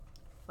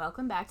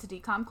Welcome back to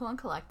Decom Cool and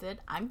Collected.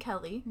 I'm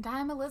Kelly. And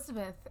I'm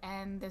Elizabeth,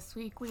 and this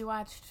week we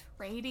watched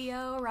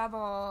Radio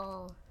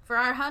Rebel. For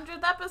our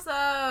 100th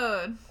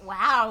episode!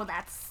 Wow,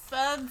 that's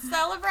a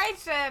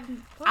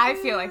celebration! I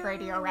feel like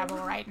Radio Rebel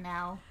right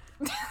now.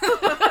 Yeah,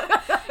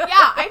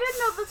 I didn't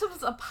know this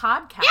was a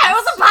podcast. Yeah, it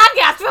was a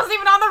podcast! It wasn't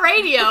even on the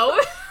radio!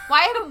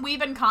 Why haven't we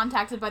been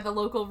contacted by the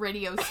local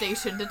radio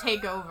station to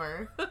take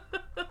over?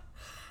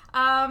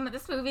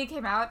 This movie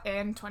came out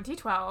in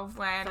 2012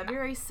 when...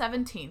 February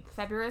 17th.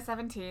 February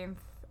 17th.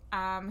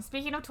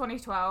 Speaking of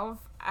 2012,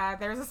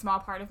 there's a small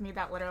part of me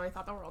that literally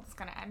thought the world was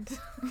gonna end.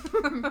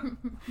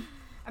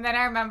 And then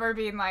I remember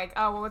being like,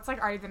 oh, well, it's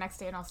like already the next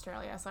day in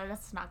Australia, so I guess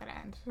it's not gonna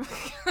end.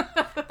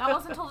 That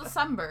wasn't until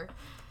December.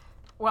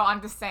 Well,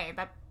 I'm just saying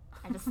that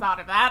I just thought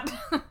of that.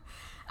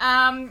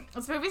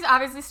 This movie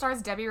obviously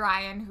stars Debbie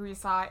Ryan, who we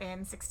saw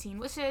in 16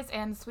 Wishes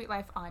and Sweet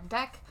Life on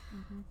Deck.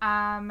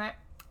 Mm-hmm.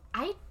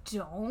 I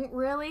don't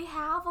really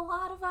have a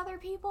lot of other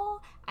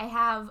people. I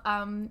have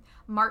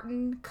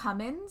Martin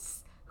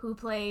Cummins, who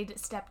played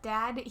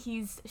Stepdad.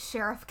 He's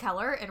Sheriff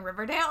Keller in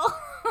Riverdale.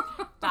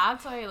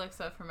 That's why he looks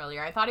so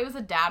familiar. I thought he was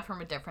a dad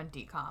from a different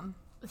decom.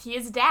 He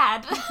is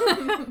Dad.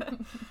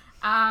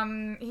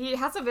 He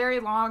has a very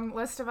long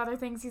list of other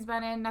things he's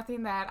been in.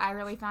 Nothing that I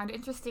really found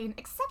interesting,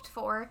 except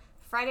for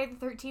Friday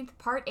the 13th,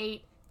 Part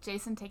 8,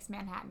 Jason Takes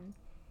Manhattan.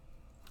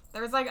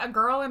 There was like a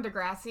girl in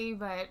Degrassi,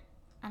 but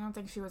I don't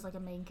think she was like a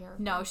main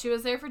character. No, she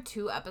was there for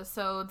 2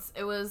 episodes.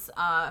 It was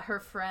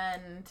her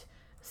friend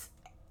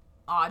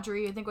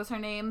Audrey, I think was her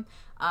name.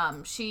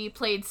 She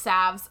played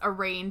Sav's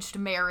arranged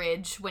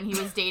marriage when he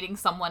was dating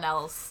someone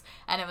else,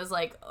 and it was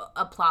like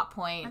a plot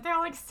point. Aren't they all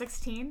like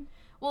 16?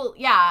 Well,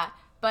 yeah,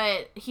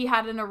 but he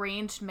had an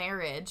arranged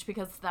marriage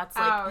because that's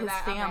like his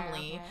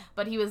family. Okay.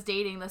 But he was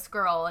dating this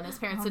girl, and his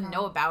parents didn't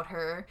know about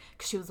her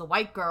because she was a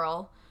white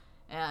girl.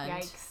 And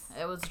Yikes.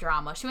 It was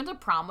drama. She went to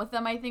prom with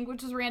them, I think,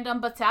 which is random.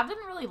 But Sav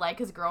didn't really like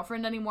his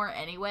girlfriend anymore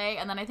anyway.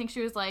 And then I think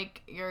she was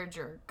like, you're a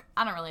jerk.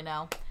 I don't really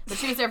know. But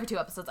she was there for 2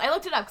 episodes. I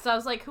looked it up because I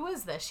was like, who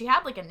is this? She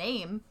had like a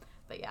name.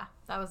 But yeah,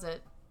 that was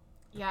it.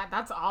 Yeah,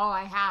 that's all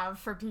I have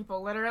for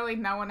people. Literally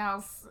no one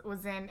else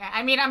was in.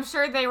 I mean, I'm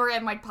sure they were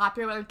in like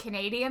popular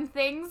Canadian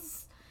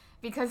things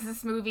because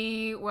this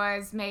movie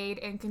was made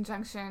in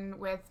conjunction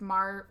with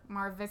Marvista,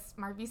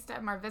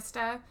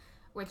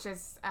 which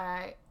is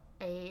a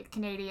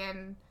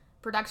Canadian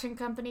production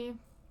company,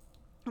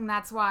 and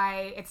that's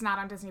why it's not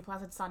on Disney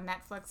Plus, it's on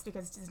Netflix,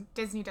 because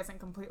Disney doesn't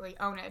completely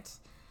own it.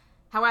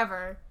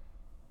 However,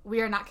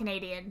 we are not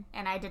Canadian,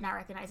 and I did not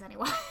recognize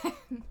anyone.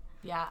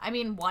 Yeah, I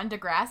mean, one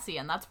Degrassi,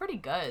 and that's pretty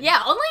good.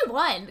 Yeah, only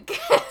one.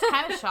 It's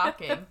kind of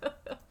shocking.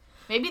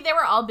 Maybe they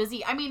were all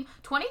busy. I mean,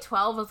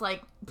 2012 was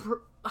like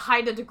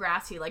height of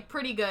Degrassi, like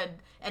pretty good,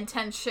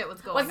 intense shit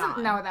was going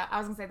on. No, I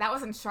was gonna say that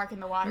wasn't Shark in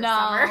the Water No,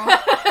 summer.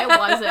 it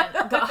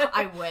wasn't. God,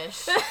 I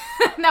wish.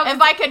 No,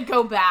 if I could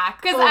go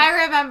back. Because I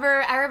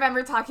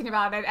remember talking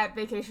about it at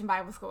Vacation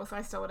Bible School, so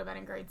I still would have been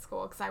in grade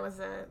school because I was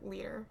a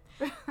leader.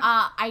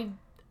 I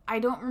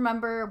don't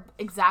remember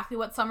exactly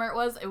what summer it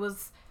was. It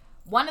was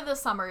one of the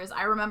summers.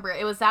 I remember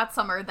it was that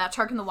summer that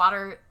Shark in the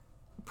Water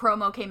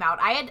promo came out.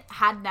 I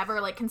had never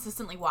like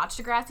consistently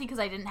watched Degrassi because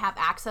I didn't have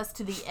access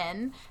to the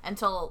N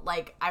until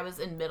like I was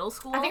in middle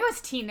school. I think it was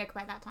Teen Nick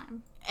by that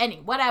time.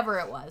 Whatever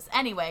it was.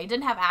 Anyway,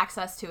 didn't have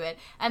access to it.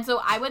 And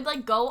so I would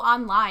like go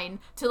online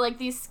to like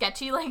these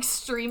sketchy like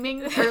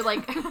streaming or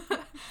like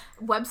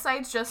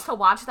websites just to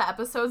watch the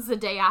episodes the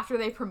day after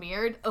they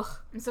premiered. Ugh.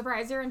 I'm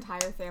surprised your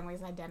entire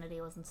family's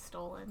identity wasn't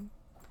stolen.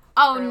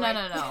 Oh, Really?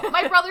 No.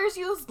 My brothers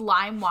used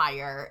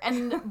LimeWire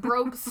and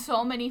broke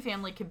so many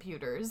family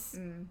computers.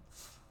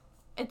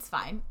 It's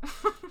fine.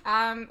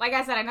 Like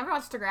I said, I never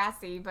watched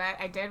Degrassi, but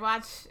I did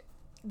watch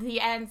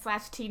the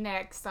N/Teen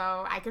Nick,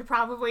 so I could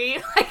probably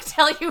like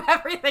tell you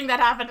everything that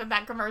happened in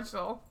that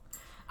commercial.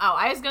 Oh,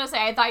 I was gonna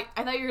say, I thought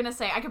you were gonna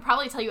say I could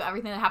probably tell you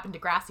everything that happened to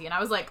Degrassi, and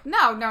I was like,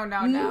 No.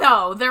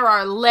 No, there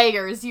are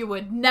layers you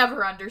would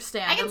never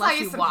understand I can unless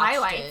tell you some watched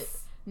highlights. it.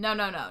 No.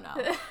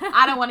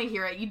 I don't want to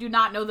hear it. You do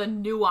not know the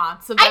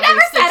nuance of I every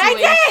never said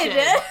situation. I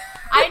did.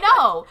 I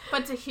know,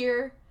 but to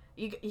hear,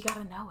 you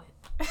gotta know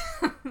it.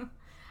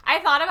 I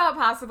thought about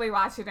possibly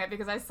watching it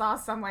because I saw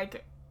I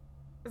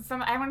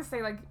want to say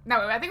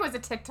I think it was a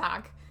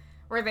TikTok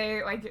where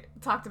they like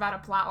talked about a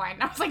plot line.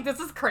 And I was like, this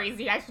is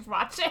crazy. I should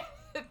watch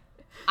it.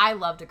 I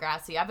love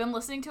Degrassi. I've been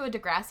listening to a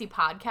Degrassi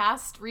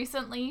podcast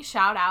recently.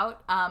 Shout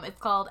out.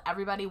 It's called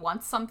Everybody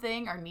Wants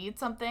Something or Needs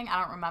Something. I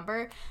don't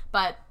remember,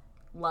 but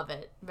love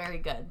it. Very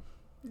good.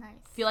 Nice.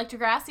 If you like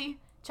Degrassi,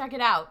 check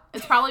it out.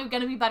 It's probably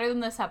going to be better than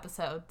this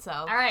episode, so.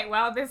 All right,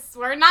 well,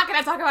 we're not going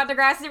to talk about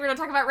Degrassi. We're going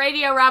to talk about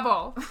Radio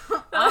Rebel.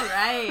 All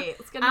right.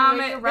 It's going to be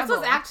Radio Rebel. This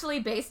was actually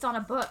based on a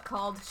book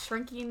called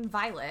Shrinking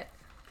Violet.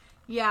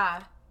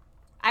 Yeah.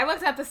 I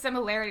looked up the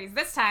similarities.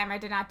 This time, I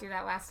did not do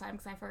that last time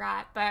because I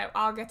forgot, but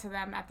I'll get to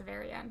them at the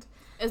very end.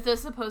 Is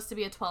this supposed to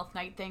be a 12th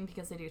night thing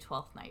because they do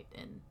 12th night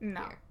in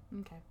No. here?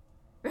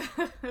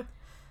 Okay.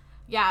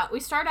 Yeah, we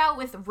start out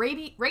with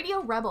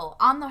Radio Rebel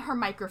on her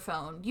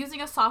microphone,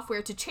 using a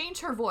software to change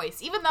her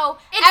voice, even though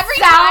It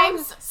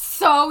sounds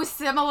so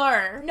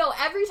similar. No,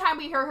 every time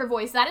we hear her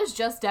voice, that is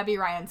just Debbie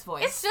Ryan's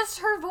voice. It's just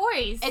her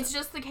voice. It's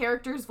just the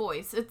character's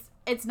voice.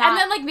 It's not. And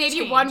then like maybe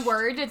changed. one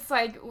word, it's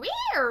like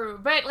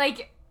weird, but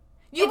like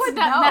You would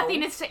know.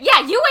 Nothing is.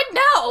 Yeah, you would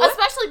know.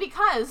 Especially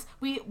because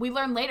we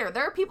learn later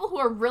there are people who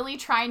are really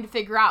trying to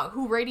figure out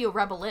who Radio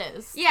Rebel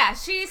is. Yeah,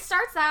 she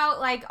starts out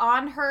like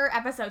on her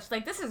episode. She's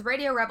like, "This is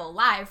Radio Rebel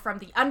live from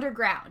the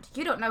underground.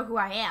 You don't know who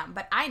I am,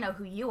 but I know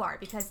who you are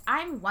because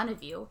I'm one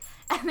of you."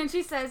 And then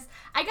she says,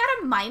 "I got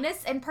a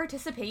minus in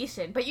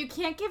participation, but you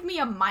can't give me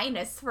a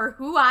minus for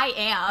who I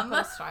am."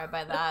 I'm sorry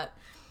by that.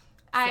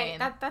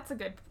 That's a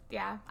good.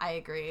 Yeah, I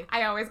agree.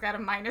 I always got a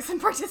minus in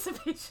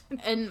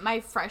participation. In my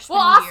freshman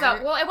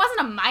year... Well, it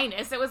wasn't a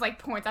minus. It was, like,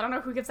 points. I don't know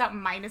who gives out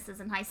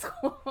minuses in high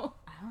school.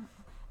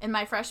 In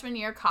my freshman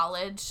year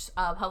college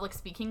public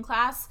speaking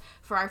class,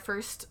 for our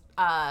first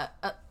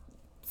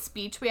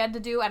speech we had to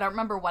do, I don't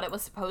remember what it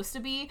was supposed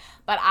to be,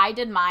 but I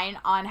did mine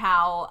on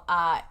how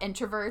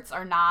introverts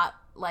are not,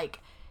 like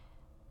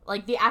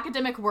the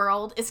academic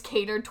world is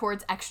catered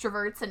towards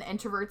extroverts and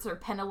introverts are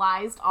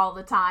penalized all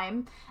the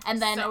time.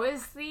 And then so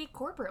is the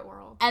corporate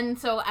world. And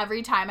so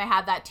every time I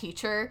had that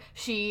teacher,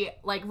 she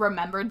like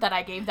remembered that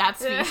I gave that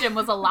speech and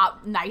was a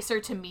lot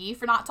nicer to me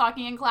for not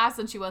talking in class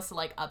than she was to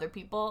like other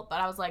people. But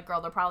I was like,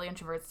 girl, they're probably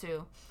introverts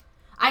too.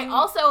 I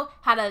also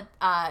had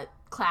a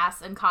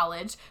class in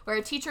college where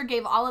a teacher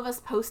gave all of us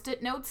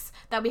Post-it notes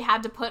that we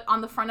had to put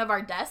on the front of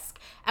our desk,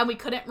 and we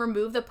couldn't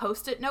remove the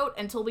Post-it note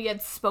until we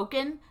had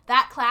spoken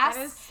that class.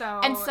 That is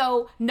so... And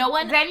so no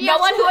one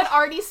who had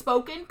already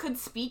spoken could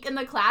speak in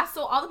the class,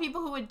 so all the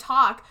people who would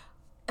talk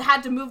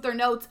had to move their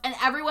notes, and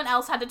everyone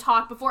else had to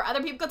talk before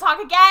other people could talk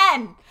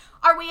again.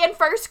 Are we in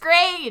first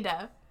grade?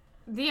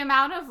 The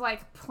amount of,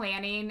 like,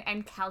 planning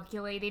and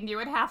calculating you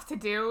would have to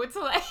do to,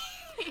 like...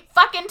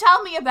 Fucking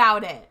tell me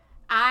about it.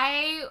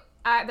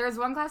 There was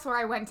one class where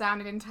I went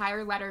down an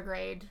entire letter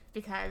grade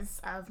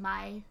because of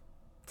my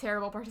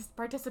terrible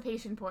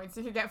participation points.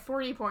 You could get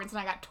 40 points,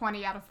 and I got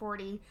 20 out of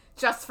 40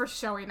 just for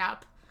showing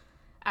up.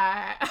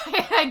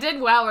 I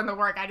did well in the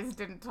work, I just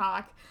didn't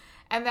talk.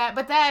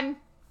 But then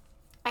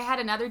I had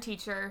another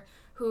teacher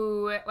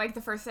who, like,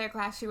 the first day of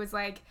class, she was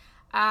like,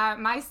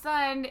 my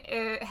son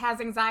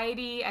has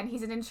anxiety and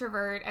he's an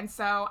introvert, and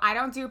so I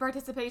don't do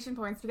participation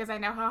points because I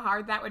know how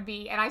hard that would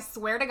be. And I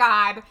swear to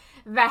God,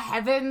 the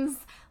heavens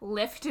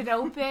lifted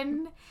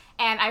open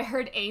and I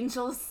heard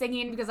angels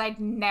singing because I'd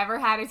never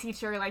had a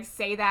teacher like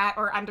say that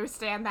or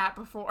understand that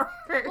before.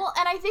 Well,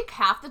 and I think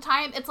half the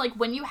time it's like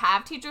when you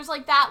have teachers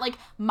like that, like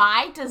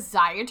my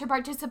desire to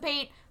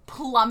participate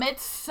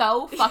plummets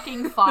so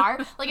fucking far.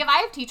 Like if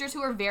I have teachers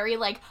who are very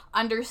like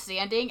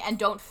understanding and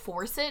don't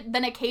force it,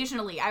 then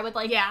occasionally I would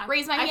like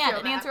raise my hand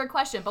and answer a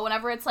question. But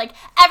whenever it's like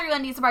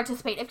everyone needs to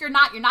participate, if you're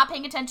not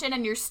paying attention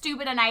and you're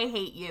stupid and I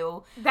hate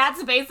you.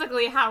 That's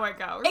basically how it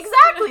goes.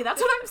 Exactly.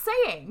 That's what I'm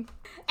saying.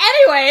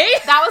 Anyway,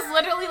 that was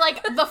literally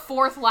like the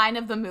fourth line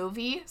of the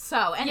movie.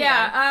 So anyway.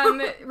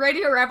 Yeah,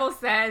 Radio Rebel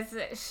says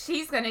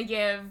she's gonna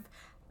give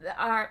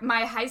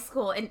my high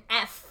school an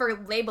F for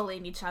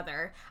labeling each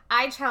other.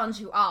 I challenge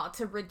you all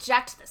to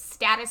reject the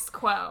status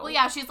quo. Well,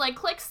 yeah, she's like,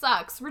 click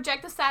sucks,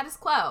 reject the status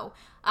quo.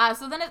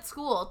 So then at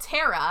school,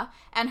 Tara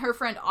and her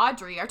friend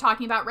Audrey are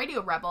talking about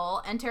Radio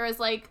Rebel, and Tara's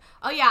like,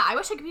 oh yeah, I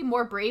wish I could be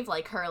more brave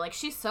like her. Like,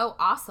 she's so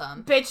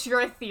awesome. Bitch,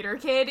 you're a theater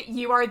kid.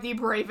 You are the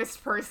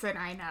bravest person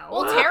I know.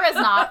 Well, Tara's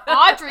not.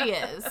 Audrey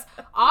is.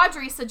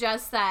 Audrey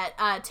suggests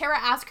that Tara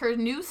ask her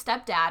new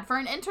stepdad for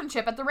an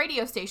internship at the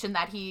radio station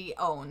that he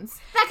owns.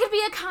 That could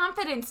be a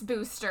confidence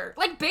booster.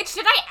 Like, bitch,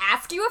 did I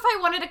ask you if I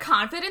wanted a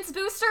confidence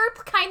booster?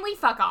 Kindly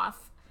fuck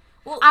off.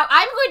 Well,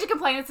 I'm going to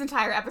complain this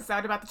entire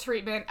episode about the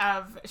treatment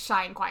of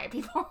shy and quiet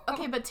people.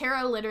 Okay, but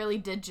Tara literally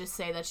did just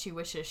say that she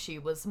wishes she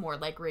was more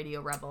like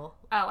Radio Rebel.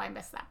 Oh, I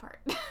missed that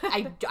part.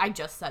 I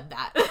just said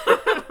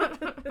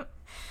that.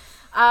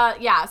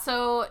 Yeah,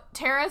 so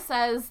Tara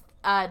says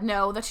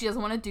no, that she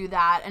doesn't want to do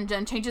that, and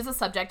Jen changes the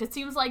subject. It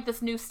seems like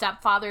this new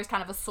stepfather is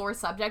kind of a sore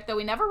subject, though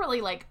we never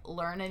really, like,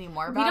 learn any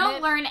more about it. We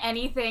don't learn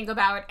anything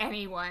about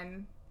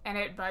anyone. And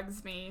it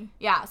bugs me.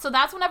 Yeah, so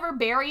that's whenever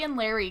Barry and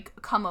Larry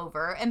come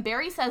over, and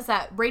Barry says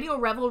that Radio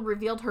Rebel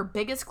revealed her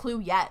biggest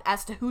clue yet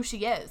as to who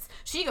she is.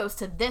 She goes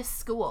to this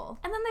school.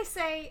 And then they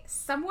say,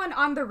 someone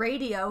on the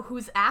radio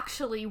who's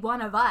actually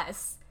one of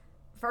us.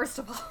 First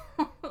of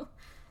all,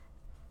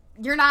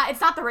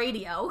 it's not the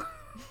radio.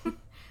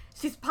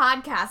 She's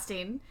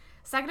podcasting.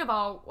 Second of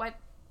all, what?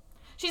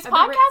 She's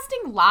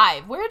podcasting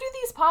live. Where do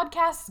these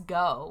podcasts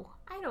go?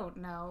 I don't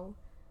know.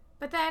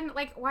 But then,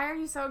 like, why are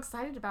you so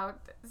excited about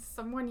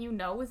someone you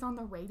know is on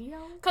the radio?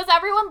 Because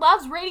everyone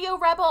loves Radio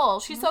Rebel.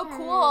 She's so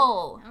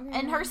cool.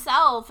 And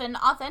herself and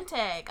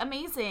authentic.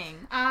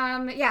 Amazing.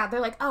 Yeah, they're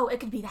like, oh,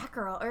 it could be that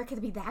girl or it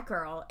could be that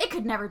girl. It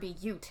could never be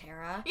you,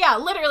 Tara. Yeah,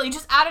 literally,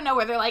 just out of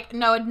nowhere, they're like,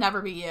 no, it'd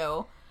never be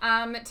you.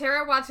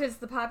 Tara watches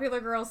the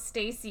popular girl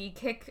Stacy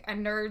kick a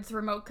nerd's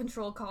remote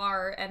control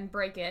car and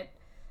break it.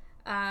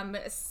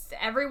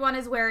 Everyone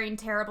is wearing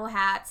terrible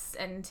hats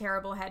and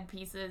terrible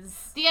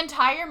headpieces. The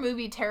entire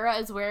movie, Tara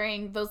is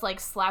wearing those, like,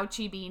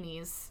 slouchy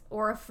beanies.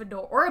 Or a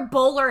fedora. Or a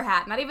bowler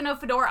hat. Not even a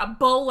fedora, a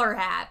bowler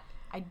hat.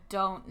 I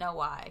don't know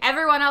why.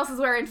 Everyone else is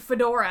wearing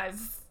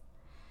fedoras.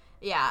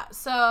 Yeah,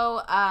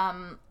 so,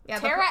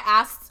 Tara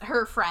asks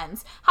her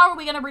friends, how are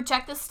we going to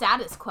reject the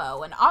status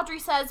quo? And Audrey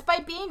says, by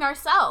being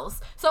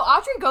ourselves. So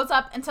Audrey goes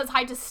up and says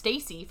hi to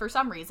Stacy for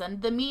some reason,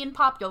 the mean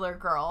popular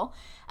girl.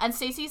 And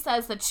Stacy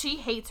says that she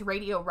hates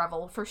Radio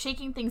Rebel for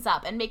shaking things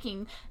up and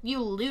making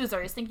you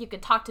losers think you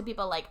could talk to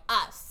people like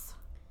us.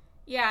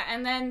 Yeah,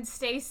 and then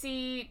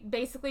Stacy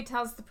basically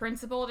tells the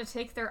principal to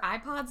take their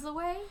iPods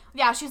away.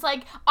 Yeah, she's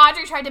like,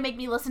 Audrey tried to make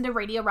me listen to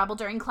Radio Rebel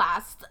during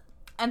class.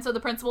 And so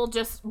the principal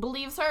just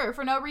believes her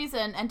for no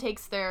reason and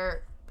takes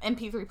their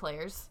MP3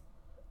 players.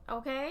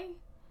 Okay.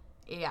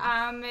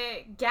 Yeah.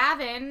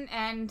 Gavin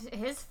and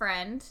his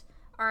friend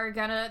are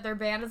their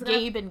band is gonna...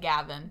 Gabe and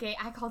Gavin.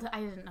 I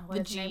didn't know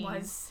what his name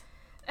was.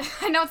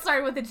 I know it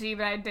started with a G,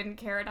 but I didn't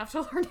care enough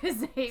to learn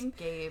his name.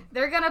 Gabe.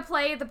 They're gonna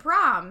play the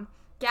prom.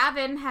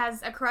 Gavin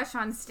has a crush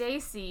on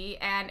Stacy,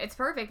 and it's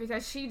perfect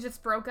because she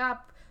just broke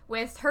up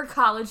with her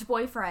college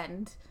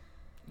boyfriend.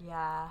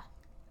 Yeah.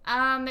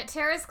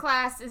 Tara's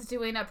class is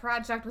doing a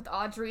project with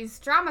Audrey's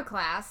drama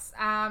class.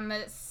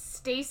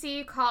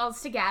 Stacy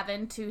calls to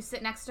Gavin to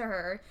sit next to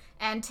her,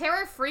 and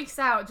Tara freaks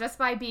out just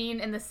by being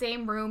in the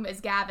same room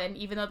as Gavin,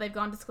 even though they've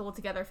gone to school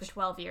together for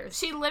 12 years.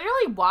 She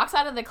literally walks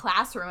out of the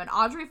classroom, and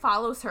Audrey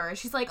follows her.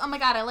 She's like, oh my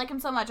god, I like him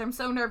so much, I'm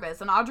so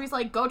nervous. And Audrey's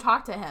like, go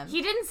talk to him.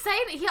 He didn't say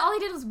that. All he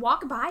did was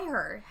walk by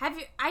her.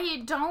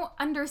 I don't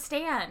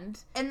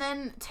understand. And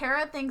then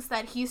Tara thinks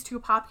that he's too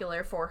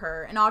popular for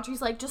her, and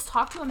Audrey's like, just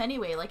talk to him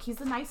anyway. Like, he's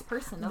a nice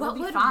person. That'll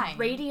be fine. What would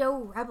Radio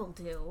Rebel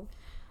do?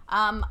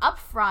 Up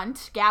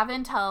front,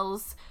 Gavin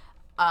tells,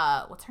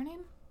 what's her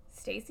name?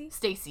 Stacy.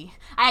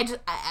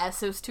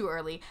 So it's too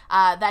early.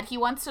 That he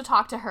wants to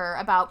talk to her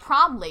about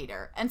prom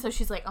later. And so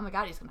she's like, oh my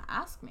god, he's gonna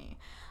ask me.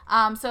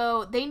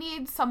 So they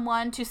need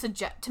someone to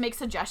make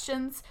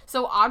suggestions.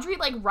 So Audrey,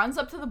 like, runs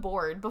up to the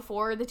board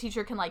before the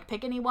teacher can, like,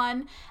 pick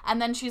anyone.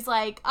 And then she's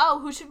like, oh,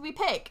 who should we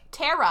pick?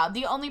 Tara,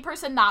 the only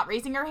person not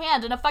raising her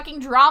hand in a fucking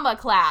drama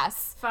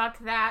class. Fuck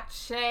that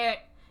shit.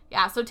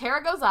 Yeah, so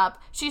Tara goes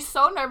up. She's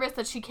so nervous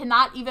that she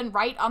cannot even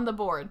write on the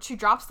board. She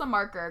drops the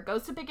marker,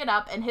 goes to pick it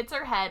up, and hits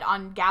her head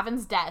on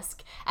Gavin's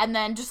desk, and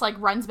then just, like,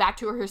 runs back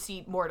to her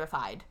seat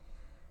mortified.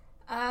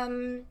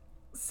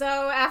 So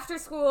after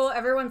school,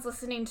 everyone's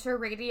listening to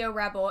Radio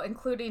Rebel,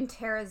 including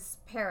Tara's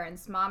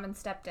parents, mom and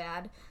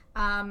stepdad.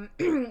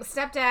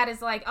 Stepdad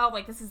is like, oh,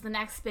 like, this is the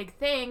next big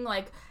thing.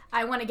 Like,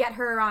 I want to get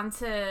her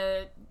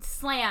onto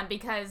Slam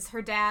because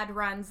her dad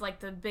runs, like,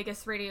 the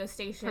biggest radio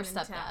station in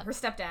town. Her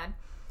stepdad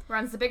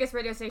runs the biggest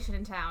radio station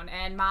in town,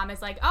 and mom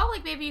is like, oh,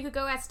 like, maybe you could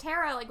go ask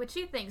Tara, like, what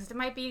she thinks. It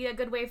might be a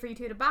good way for you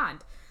two to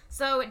bond.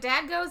 So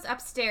dad goes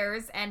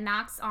upstairs and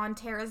knocks on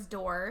Tara's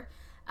door.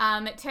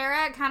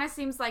 Tara kind of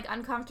seems, like,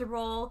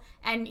 uncomfortable,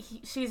 and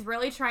she's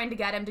really trying to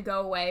get him to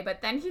go away,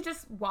 but then he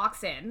just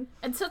walks in.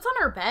 And sits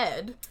on her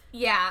bed.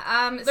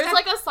 Yeah, there's,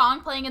 like, a song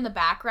playing in the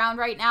background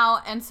right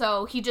now, and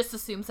so he just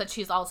assumes that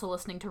she's also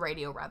listening to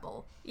Radio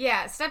Rebel.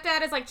 Yeah,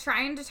 stepdad is, like,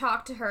 trying to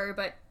talk to her,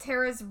 but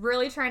Tara's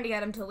really trying to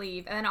get him to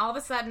leave, and then all of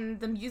a sudden,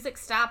 the music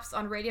stops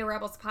on Radio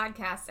Rebel's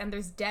podcast, and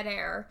there's dead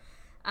air.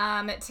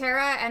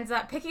 Tara ends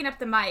up picking up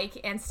the mic,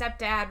 and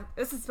stepdad,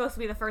 this is supposed to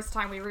be the first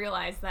time we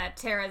realize that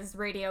Tara's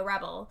Radio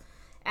Rebel,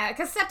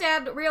 because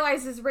stepdad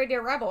realizes Radio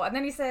Rebel, and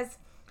then he says,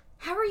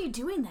 how are you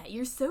doing that?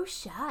 You're so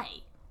shy.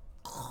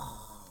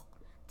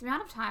 The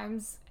amount of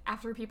times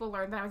after people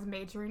learned that I was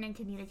majoring in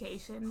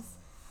communications,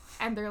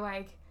 and they're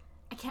like,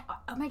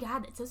 oh my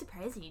god, that's so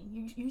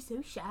surprising. You're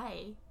so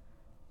shy.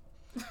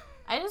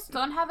 I just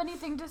don't have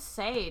anything to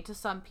say to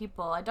some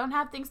people. I don't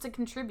have things to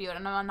contribute,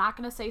 and I'm not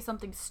going to say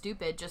something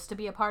stupid just to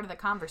be a part of the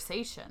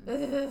conversation.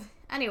 Ugh.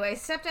 Anyway,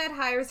 stepdad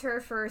hires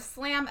her for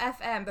Slam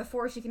FM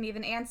before she can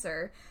even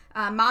answer.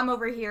 Mom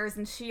overhears,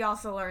 and she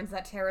also learns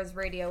that Tara's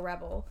Radio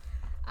Rebel.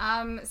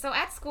 So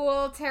at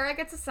school, Tara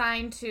gets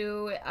assigned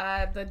to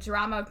the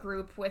drama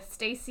group with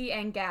Stacy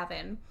and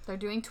Gavin. They're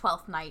doing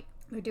 12th night.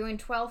 They're doing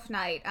 12th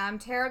night.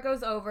 Tara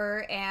goes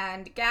over,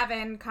 and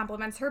Gavin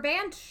compliments her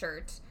band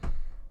shirt.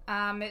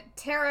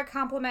 Tara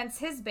compliments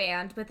his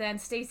band, but then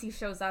Stacy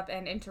shows up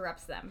and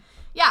interrupts them.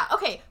 Yeah,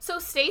 okay, so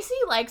Stacy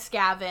likes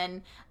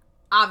Gavin,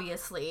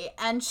 obviously,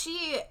 and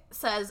she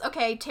says,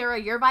 okay, Tara,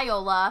 you're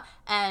Viola,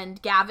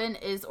 and Gavin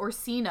is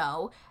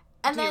Orsino,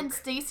 and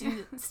Duke.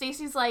 Then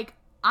Stacy's like,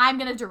 I'm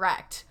gonna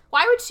direct.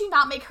 Why would she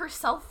not make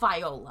herself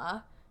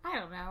Viola? I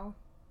don't know.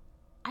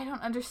 I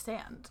don't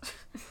understand.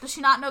 Does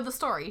she not know the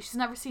story? She's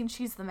never seen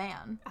She's the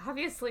Man.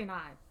 Obviously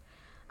not.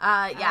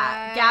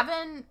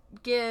 Gavin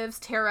gives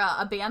Tara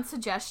a band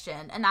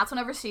suggestion, and that's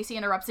whenever Stacy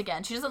interrupts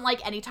again. She doesn't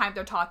like any time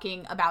they're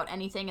talking about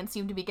anything and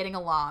seem to be getting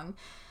along.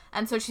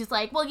 And so she's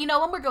like, well, you know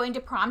when we're going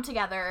to prom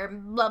together,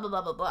 blah, blah,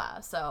 blah, blah,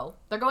 blah. So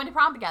they're going to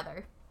prom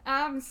together.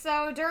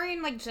 So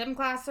during, like, gym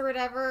class or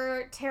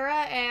whatever,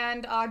 Tara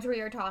and Audrey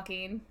are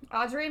talking.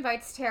 Audrey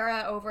invites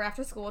Tara over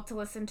after school to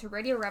listen to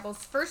Radio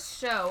Rebel's first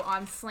show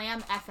on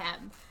Slam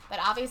FM. But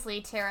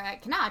obviously Tara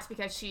cannot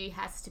because she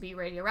has to be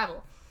Radio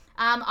Rebel.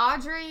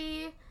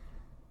 Audrey,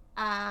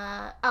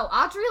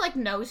 like,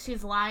 knows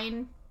she's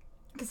lying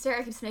because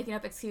Tara keeps making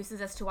up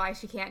excuses as to why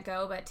she can't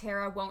go, but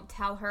Tara won't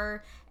tell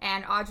her,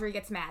 and Audrey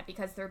gets mad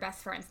because they're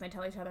best friends and they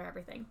tell each other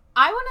everything.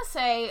 I want to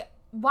say,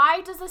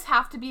 why does this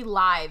have to be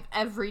live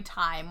every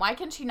time? Why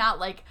can she not,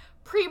 like,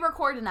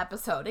 pre-record an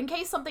episode in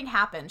case something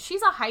happens?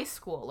 She's a high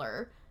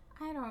schooler.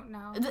 I don't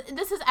know.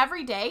 This is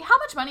every day. How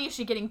much money is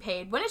she getting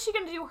paid? When is she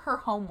going to do her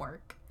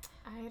homework?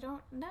 I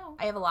don't know.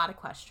 I have a lot of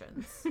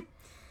questions.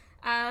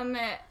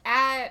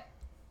 At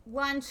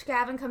lunch,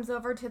 Gavin comes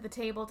over to the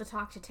table to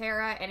talk to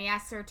Tara, and he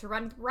asks her to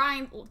run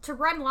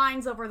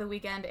lines over the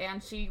weekend,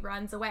 and she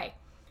runs away.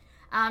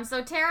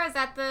 So Tara's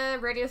at the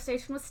radio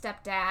station with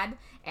stepdad,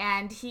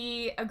 and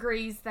he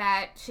agrees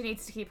that she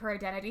needs to keep her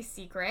identity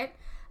secret.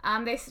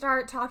 They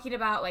start talking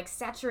about, like,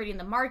 saturating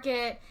the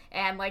market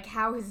and, like,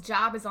 how his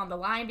job is on the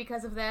line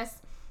because of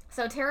this.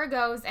 So Tara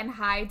goes and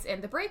hides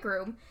in the break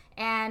room,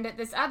 and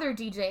this other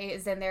DJ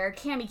is in there,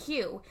 Cammy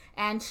Q,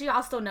 and she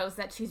also knows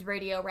that she's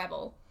Radio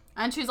Rebel.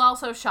 And she's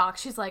also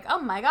shocked. She's like, oh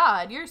my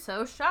god, you're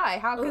so shy.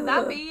 How could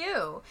that be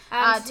you?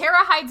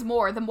 Tara hides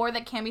more the more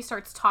that Cammy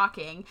starts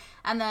talking.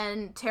 And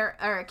then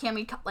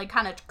Cammy, like,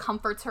 kind of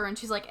comforts her, and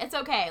she's like, it's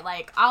okay.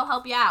 Like, I'll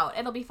help you out.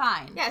 It'll be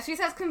fine. Yeah, she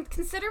says,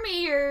 consider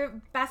me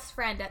your best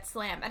friend at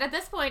Slam. And at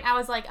this point, I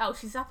was like, oh,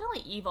 she's definitely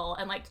evil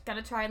and, like,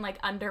 gonna try and, like,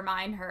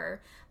 undermine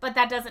her. But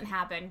that doesn't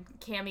happen.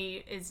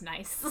 Cammy is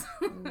nice.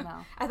 No.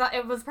 I thought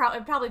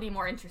it'd probably be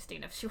more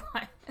interesting if she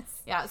was.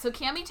 Yeah, so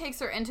Cammy takes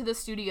her into the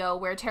studio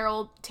where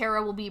Tara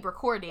will be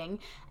recording,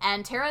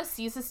 and Tara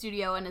sees the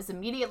studio and is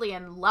immediately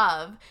in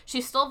love.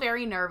 She's still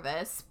very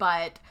nervous,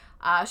 but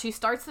she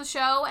starts the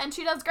show, and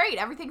she does great.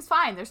 Everything's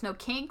fine. There's no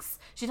kinks.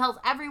 She tells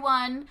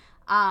everyone.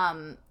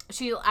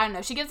 She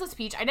gives a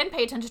speech. I didn't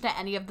pay attention to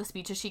any of the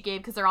speeches she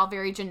gave because they're all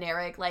very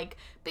generic, like,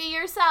 be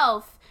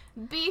yourself.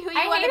 Be who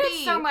you want to be. I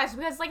hate it so much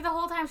because, like, the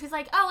whole time she's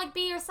like, oh, like,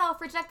 be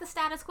yourself, reject the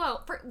status quo.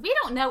 We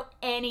don't know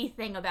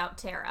anything about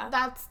Tara.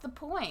 That's the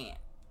point.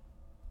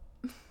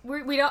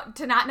 We don't,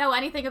 to not know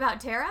anything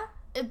about Tara?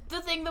 The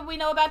thing that we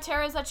know about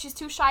Tara is that she's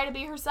too shy to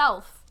be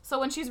herself. So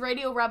when she's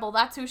Radio Rebel,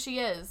 that's who she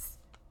is.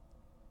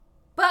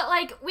 But,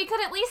 like, we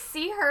could at least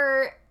see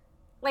her,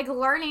 like,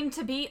 learning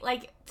to be,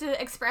 like, to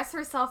express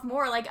herself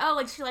more. Like, oh,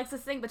 like, she likes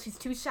this thing, but she's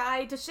too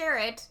shy to share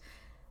it.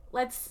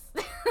 Let's...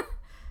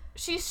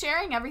 She's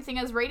sharing everything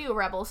as Radio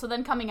Rebel, so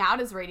then coming out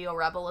as Radio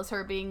Rebel is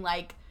her being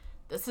like,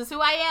 this is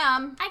who I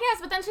am. I guess,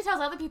 but then she tells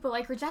other people,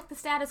 like, reject the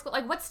status quo.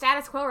 Like, what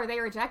status quo are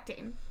they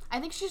rejecting? I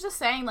think she's just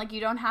saying, like,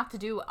 you don't have to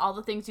do all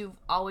the things you've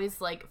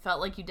always, like,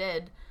 felt like you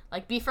did.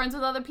 Like, be friends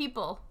with other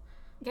people.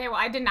 Okay, well,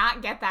 I did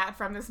not get that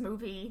from this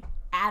movie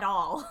at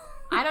all.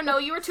 I don't know,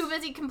 you were too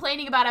busy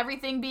complaining about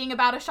everything being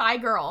about a shy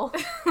girl.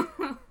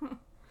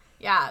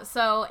 Yeah,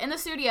 so in the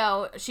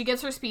studio, she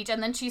gives her speech,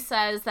 and then she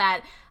says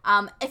that,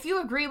 if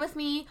you agree with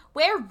me,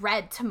 wear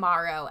red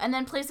tomorrow, and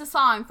then plays a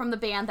song from the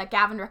band that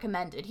Gavin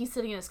recommended. He's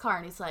sitting in his car,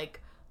 and he's like,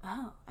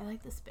 oh, I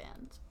like this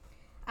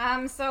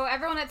band. So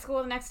everyone at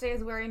school the next day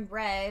is wearing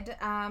red.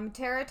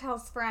 Tara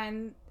tells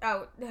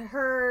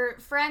her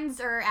friends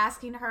are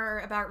asking her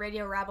about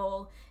Radio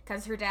Rebel,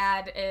 because her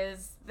dad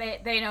is,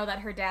 they know that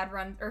her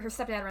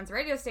stepdad runs a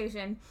radio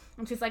station,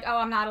 and she's like, oh,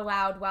 I'm not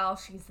allowed while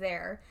she's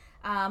there.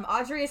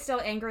 Audrey is still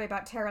angry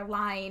about Tara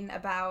lying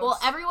about... Well,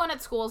 everyone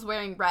at school is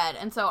wearing red,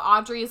 and so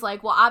Audrey's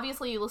like, well,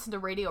 obviously you listen to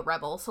Radio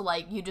Rebel, so,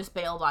 like, you just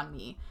bailed on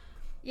me.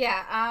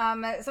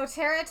 Yeah, so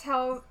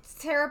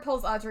Tara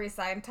pulls Audrey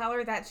aside and tell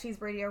her that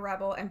she's Radio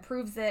Rebel and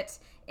proves it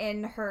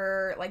in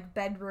her, like,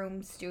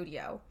 bedroom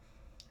studio.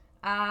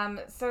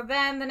 So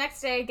then the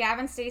next day,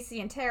 Gavin, Stacy,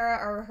 and Tara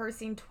are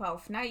rehearsing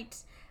Twelfth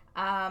Night.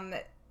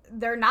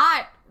 They're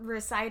not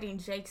reciting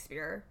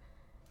Shakespeare.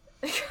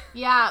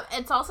 Yeah,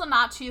 it's also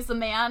not She's the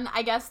Man.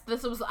 I guess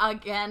this was,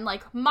 again,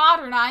 like,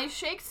 modernized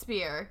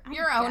Shakespeare.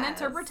 Your own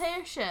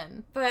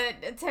interpretation.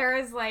 But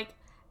Tara's like,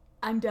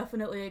 I'm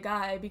definitely a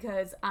guy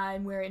because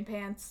I'm wearing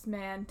pants,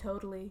 man,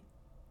 totally.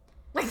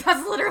 Like,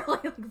 that's literally,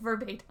 like,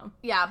 verbatim.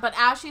 Yeah, but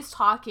as she's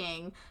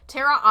talking,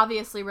 Tara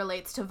obviously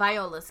relates to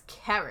Viola's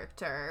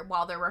character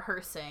while they're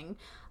rehearsing.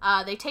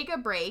 They take a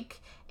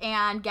break,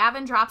 and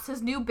Gavin drops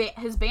his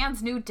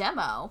band's new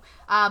demo,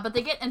 but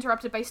they get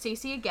interrupted by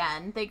Stacy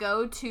again. They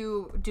go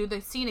to do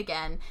the scene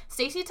again.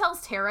 Stacy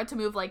tells Tara to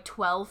move, like,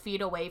 12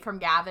 feet away from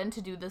Gavin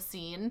to do the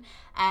scene,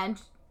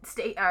 and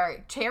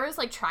Tara's,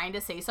 like, trying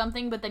to say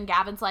something, but then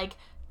Gavin's like,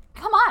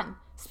 come on,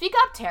 speak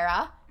up,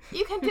 Tara.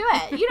 You can do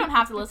it. You don't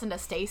have to listen to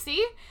Stacy.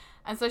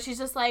 And so she's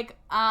just like,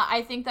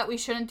 I think that we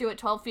shouldn't do it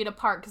 12 feet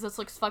apart because this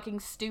looks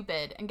fucking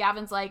stupid. And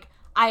Gavin's like,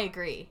 I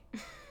agree.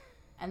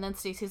 And then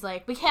Stacy's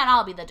like, we can't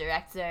all be the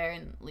director,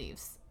 and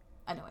leaves,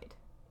 annoyed.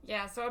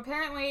 Yeah, so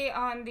apparently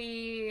on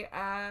the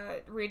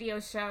radio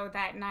show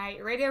that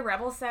night, Radio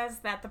Rebel says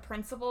that the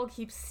principal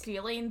keeps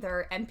stealing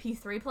their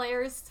MP3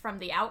 players from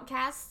the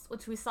Outcasts,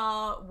 which we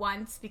saw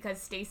once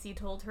because Stacy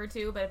told her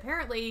to, but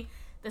apparently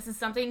this is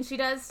something she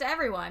does to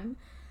everyone.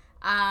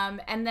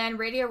 And then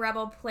Radio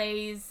Rebel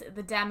plays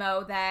the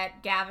demo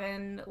that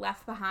Gavin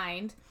left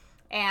behind,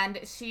 and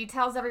she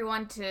tells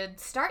everyone to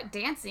start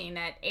dancing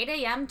at 8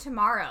 a.m.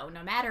 tomorrow,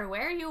 no matter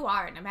where you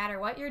are, no matter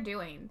what you're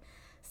doing.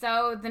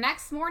 So the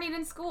next morning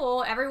in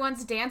school,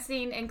 everyone's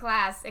dancing in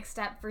class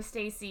except for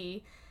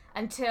Stacy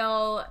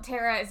until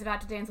Tara is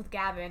about to dance with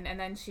Gavin, and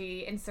then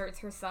she inserts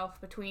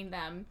herself between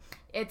them.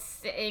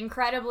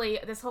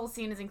 This whole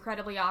scene is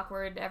incredibly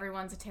awkward.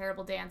 Everyone's a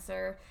terrible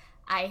dancer.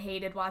 I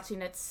hated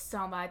watching it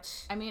so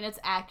much. I mean, it's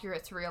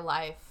accurate to real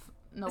life.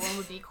 No one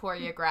would be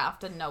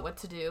choreographed and know what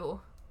to do.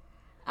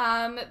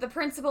 The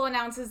principal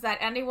announces that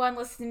anyone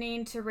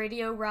listening to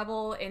Radio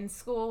Rebel in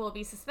school will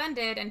be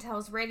suspended and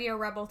tells Radio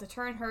Rebel to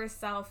turn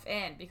herself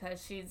in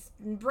because she's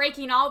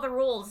breaking all the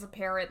rules,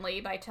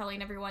 apparently, by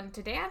telling everyone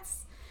to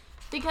dance.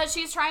 Because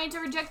she's trying to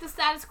reject the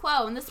status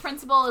quo, and this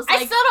principal is like...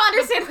 I still don't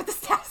understand what the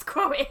status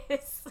quo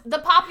is. The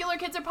popular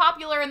kids are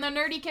popular, and the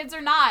nerdy kids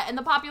are not, and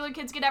the popular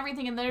kids get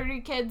everything, and the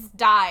nerdy kids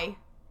die.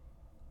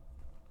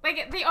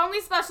 Like, the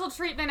only special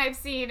treatment I've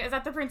seen is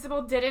that the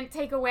principal didn't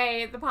take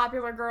away the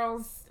popular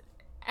girl's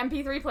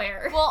MP3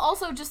 player. Well,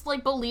 also just,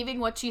 like, believing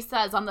what she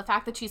says on the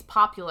fact that she's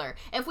popular.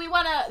 If we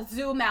want to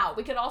zoom out,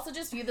 we could also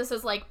just view this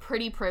as, like,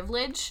 pretty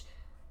privilege,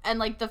 and,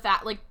 like, the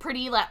fact, like,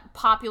 pretty, like,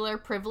 popular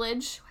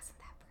privilege.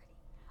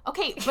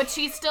 Okay, but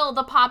she's still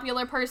the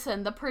popular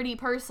person, the pretty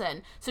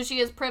person. So she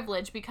is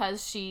privileged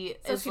because she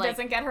is, she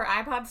doesn't get her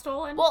iPod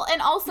stolen? Well,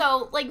 and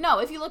also, like, no,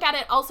 if you look at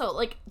it also,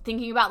 like,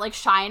 thinking about, like,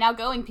 shy and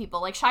outgoing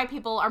people. Like, shy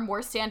people are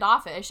more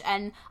standoffish,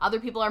 and other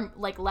people are,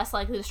 like, less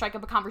likely to strike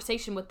up a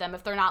conversation with them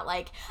if they're not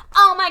like,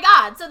 oh my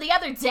god, so the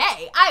other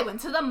day, I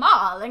went to the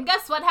mall, and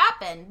guess what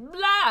happened?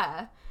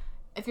 Blah.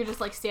 If you're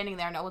just, like, standing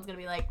there, no one's gonna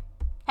be like,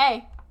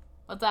 hey,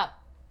 what's up?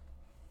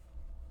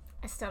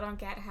 I still don't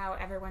get how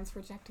everyone's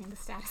rejecting the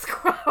status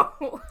quo.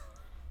 Oh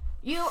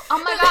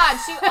my god,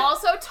 she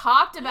also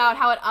talked about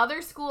how at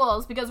other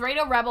schools, because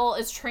Radio Rebel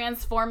is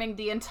transforming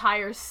the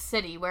entire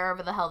city,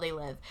 wherever the hell they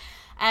live,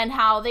 and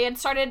how they had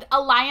started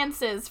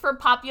alliances for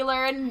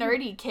popular and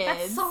nerdy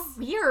kids. That's so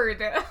weird.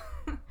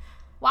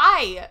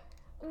 Why?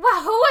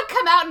 Well, who would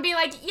come out and be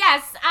like,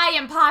 yes, I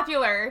am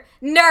popular.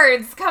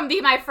 Nerds, come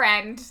be my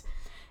friend.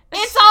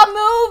 It's a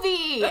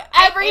movie!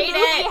 Every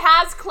movie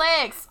has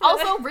cliques.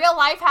 Also, real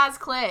life has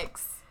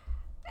cliques.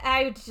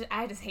 I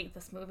just hate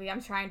this movie.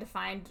 I'm trying to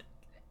find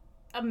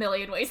a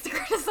million ways to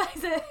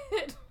criticize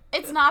it.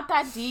 It's not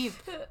that deep.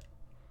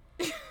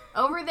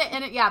 Over the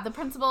internet, the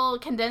principal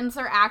condemns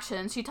their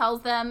actions. She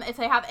tells them if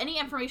they have any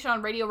information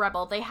on Radio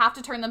Rebel, they have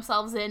to turn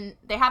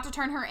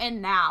her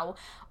in now,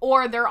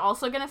 or they're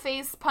also going to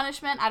face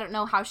punishment. I don't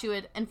know how she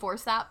would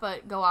enforce that,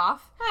 but go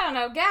off. I don't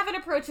know. Gavin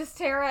approaches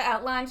Tara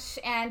at lunch,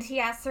 and he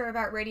asks her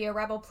about Radio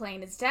Rebel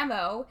playing his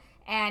demo,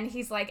 and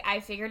he's like,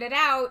 I figured it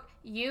out.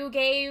 You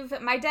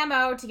gave my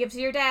demo to give to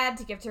your dad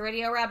to give to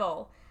Radio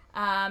Rebel.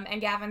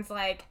 And Gavin's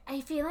like,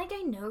 I feel like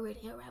I know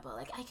Radio Rebel.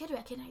 Like, I could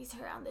recognize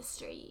her on the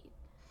street.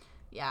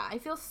 Yeah, I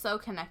feel so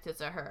connected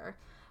to her.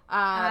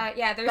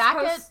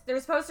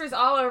 There's posters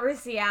all over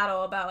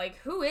Seattle about, like,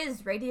 who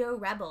is Radio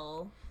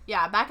Rebel?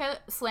 Yeah, back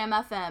at Slam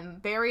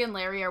FM, Barry and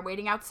Larry are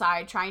waiting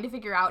outside trying to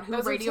figure out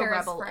who Radio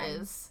Rebel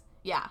is.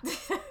 Yeah.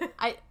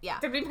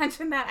 Did we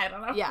mention that? I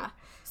don't know. Yeah.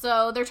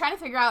 So they're trying to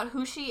figure out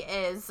who she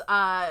is.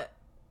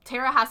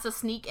 Tara has to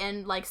sneak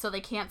in, like, so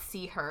they can't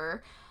see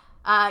her.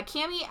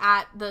 Cammy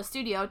at the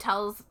studio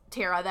tells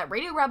Tara that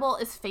Radio Rebel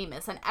is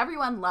famous and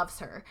everyone loves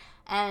her.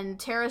 And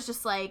Tara's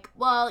just like,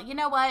 well, you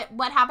know what?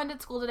 What happened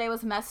at school today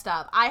was messed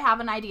up. I have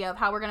an idea of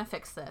how we're going to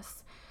fix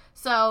this.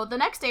 So the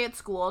next day at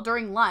school,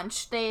 during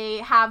lunch, they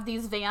have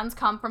these vans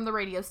come from the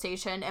radio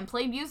station and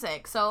play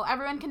music so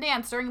everyone can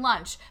dance during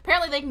lunch.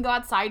 Apparently they can go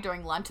outside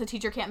during lunch. The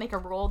teacher can't make a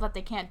rule that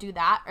they can't do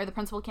that, or the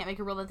principal can't make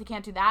a rule that they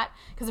can't do that,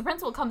 because the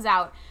principal comes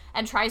out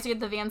and tries to get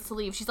the vans to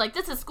leave. She's like,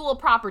 this is school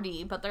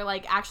property, but they're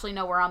like, actually,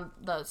 no, we're on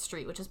the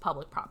street, which is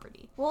public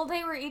property. Well,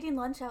 they were eating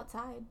lunch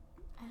outside.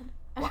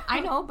 Well, I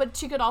know, but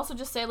she could also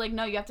just say, like,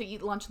 no, you have to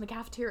eat lunch in the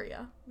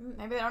cafeteria.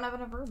 Maybe they don't have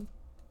enough room.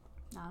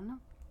 I don't know.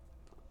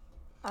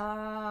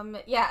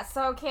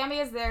 So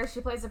Cammy is there.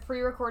 She plays a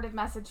pre-recorded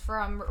message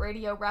from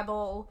Radio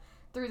Rebel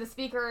through the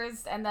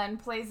speakers and then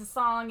plays a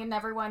song and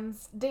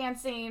everyone's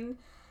dancing.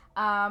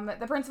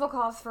 The principal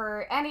calls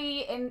for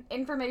any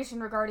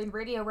information regarding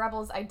Radio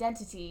Rebel's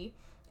identity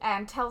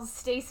and tells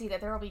Stacy that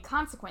there will be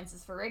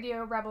consequences for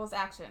Radio Rebel's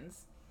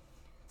actions.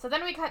 So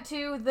then we cut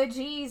to the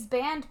G's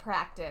band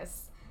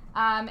practice.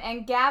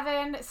 And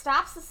Gavin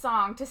stops the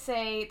song to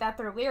say that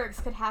their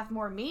lyrics could have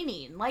more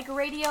meaning, like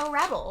Radio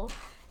Rebel.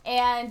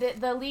 And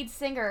the lead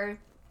singer,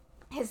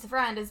 his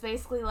friend, is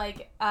basically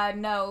like,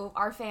 no,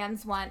 our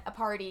fans want a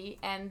party,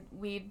 and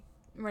we're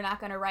not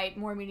going to write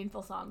more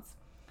meaningful songs.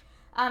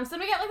 So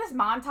we get like this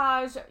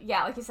montage,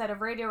 yeah, like you said,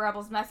 of Radio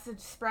Rebel's message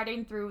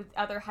spreading through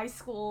other high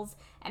schools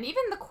and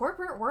even the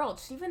corporate world.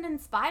 She even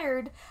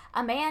inspired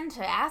a man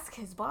to ask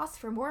his boss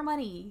for more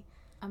money.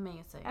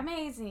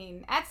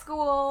 Amazing. At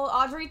school,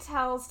 Audrey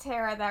tells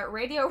Tara that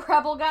Radio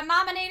Rebel got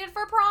nominated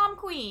for prom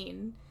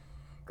queen.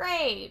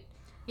 Great.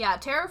 Yeah,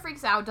 Tara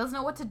freaks out, doesn't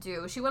know what to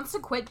do. She wants to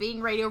quit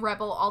being Radio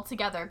Rebel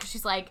altogether because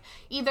she's like,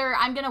 either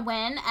I'm going to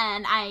win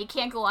and I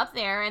can't go up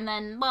there and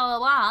then blah, blah,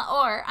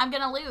 blah, or I'm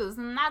going to lose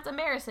and that's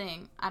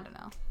embarrassing. I don't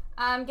know.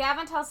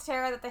 Gavin tells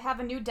Tara that they have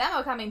a new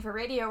demo coming for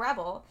Radio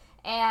Rebel,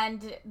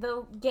 and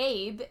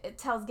Gabe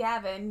tells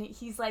Gavin,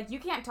 he's like, you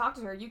can't talk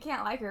to her, you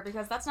can't like her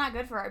because that's not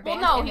good for our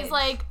band image.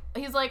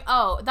 He's like,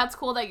 oh, that's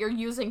cool that you're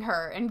using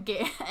her, and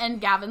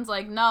and Gavin's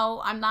like,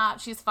 no, I'm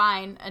not, she's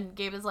fine, and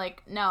Gabe is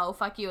like, no,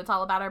 fuck you, it's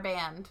all about our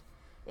band.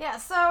 Yeah,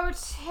 so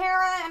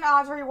Tara and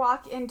Audrey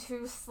walk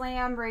into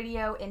Slam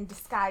Radio in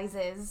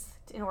disguises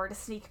in order to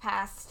sneak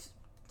past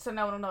so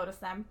no one will notice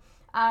them.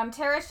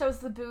 Tara shows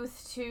the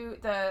booth to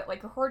the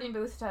recording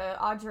booth to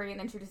Audrey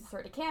and introduces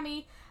her to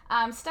Cammy.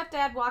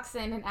 Stepdad walks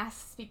in and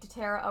asks to speak to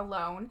Tara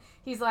alone.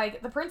 He's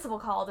like, the principal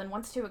called and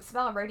wants to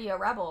expel Radio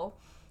Rebel.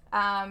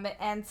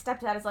 And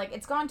Stepdad is like,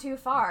 it's gone too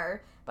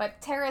far.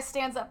 But Tara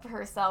stands up for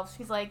herself.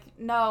 She's like,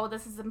 no,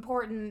 this is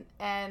important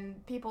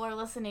and people are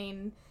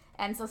listening.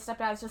 And so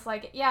Stepdad's just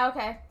like, yeah,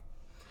 okay.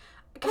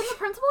 Can the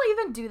principal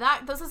even do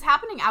that? This is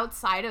happening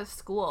outside of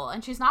school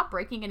and she's not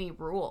breaking any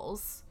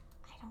rules.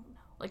 I don't know.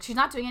 Like, she's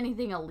not doing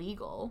anything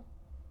illegal.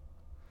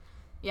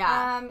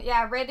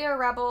 Yeah. Radio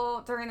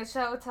Rebel during the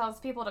show tells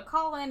people to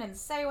call in and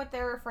say what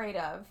they're afraid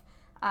of.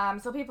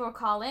 So people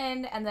call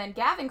in, and then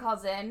Gavin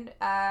calls in.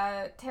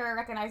 Tara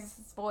recognizes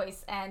his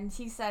voice, and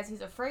he says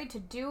he's afraid to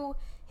do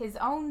his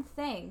own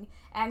thing,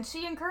 and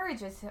she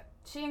encourages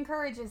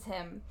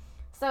him.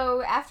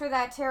 So after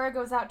that, Tara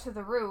goes out to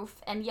the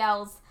roof and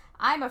yells,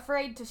 "I'm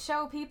afraid to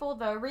show people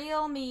the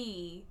real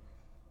me."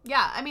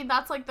 Yeah, I mean,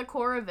 that's like the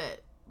core of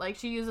it. Like,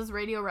 she uses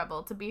Radio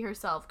Rebel to be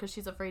herself because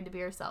she's afraid to be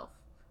herself.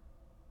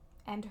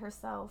 And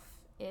herself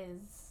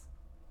is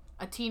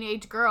a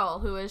teenage girl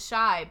who is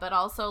shy, but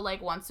also,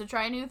 like, wants to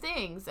try new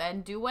things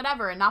and do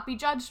whatever and not be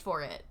judged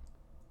for it.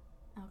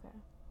 Okay.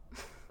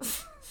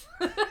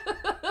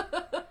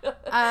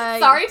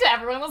 Sorry to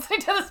everyone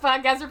listening to this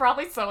podcast. You're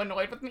probably so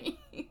annoyed with me.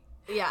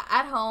 Yeah,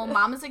 at home,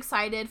 Mom is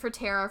excited for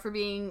Tara for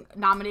being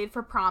nominated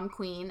for prom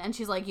queen, and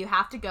she's like, you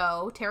have to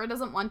go. Tara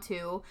doesn't want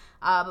to,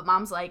 but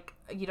Mom's like,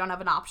 you don't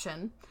have an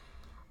option.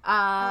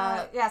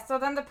 So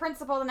then the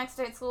principal the next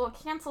day at school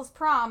cancels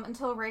prom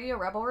until Radio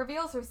Rebel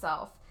reveals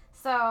herself.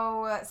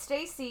 So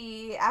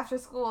Stacy, after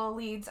school,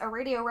 leads a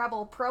Radio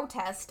Rebel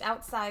protest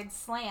outside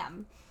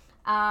Slam.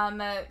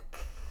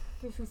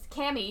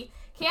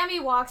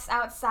 Cammy walks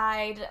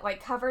outside,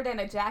 like, covered in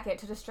a jacket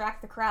to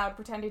distract the crowd,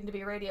 pretending to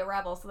be Radio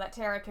Rebel so that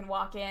Tara can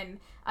walk in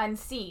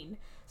unseen.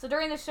 So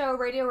during the show,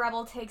 Radio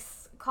Rebel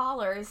takes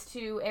callers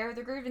to air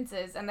their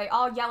grievances, and they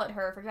all yell at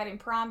her for getting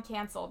prom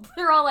canceled.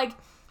 They're all like,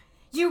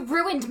 "You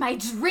ruined my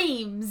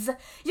dreams!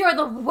 You're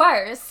the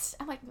worst!"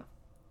 I'm like,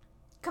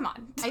 come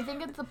on. I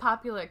think it's the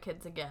popular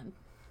kids again.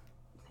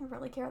 I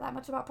really care that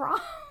much about prom.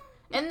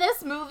 In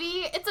this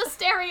movie, it's a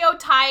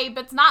stereotype.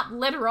 It's not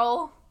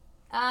literal.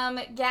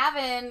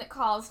 Gavin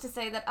calls to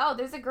say that, oh,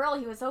 there's a girl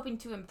he was hoping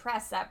to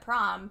impress at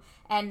prom,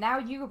 and now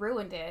you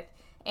ruined it.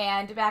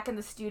 And back in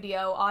the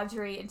studio,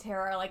 Audrey and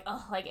Tara are like,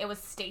 oh, like, it was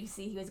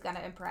Stacy he was gonna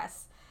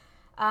impress.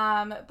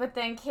 But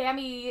then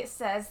Cammy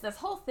says this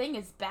whole thing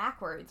is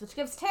backwards, which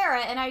gives Tara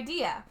an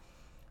idea.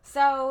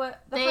 So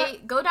they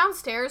go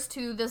downstairs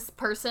to this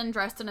person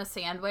dressed in a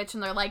sandwich,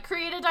 and they're like,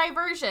 create a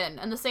diversion.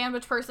 And the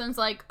sandwich person's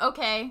like,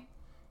 okay.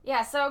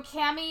 Yeah, so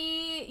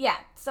Cammy,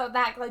 so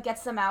that, like,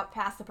 gets them out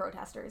past the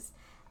protesters.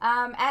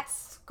 At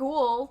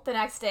school the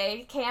next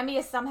day, Cammy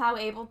is somehow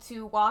able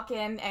to walk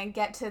in and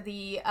get to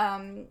the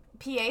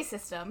PA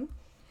system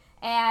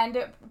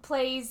and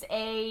plays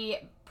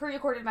a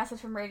pre-recorded message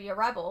from Radio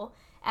Rebel.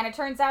 And it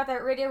turns out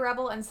that Radio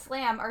Rebel and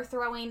Slam are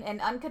throwing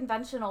an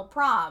unconventional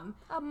prom.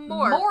 A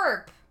morp.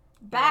 Morp.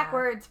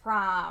 Backwards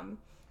prom.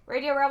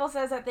 Radio Rebel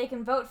says that they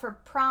can vote for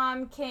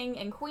prom king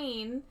and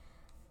queen.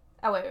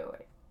 Oh, wait.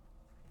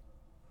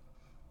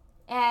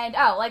 And,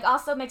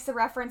 also makes a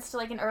reference to,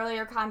 like, an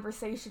earlier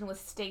conversation with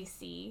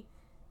Stacy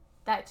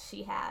that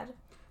she had.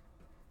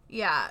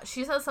 Yeah,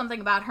 she says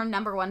something about her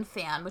number one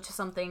fan, which is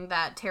something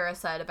that Tara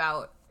said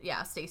about,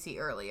 Stacy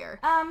earlier.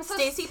 So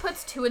Stacy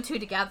puts two and two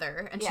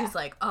together, and she's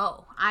like,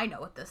 oh, I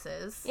know what this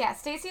is. Yeah,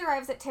 Stacy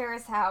arrives at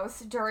Tara's house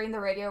during the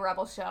Radio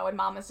Rebel show, and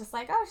Mom is just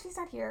like, oh, she's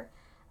not here.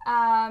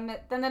 Then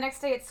the next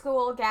day at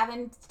school,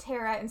 Gavin,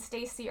 Tara, and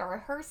Stacy are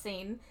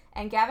rehearsing,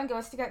 and Gavin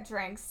goes to get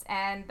drinks,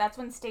 and that's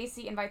when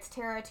Stacy invites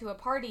Tara to a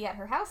party at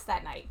her house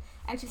that night,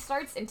 and she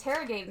starts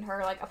interrogating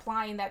her, like,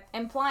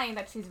 implying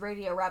that she's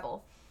Radio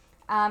Rebel.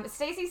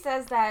 Stacy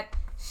says that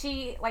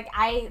she, like,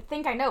 I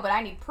think I know, but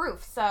I need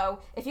proof, so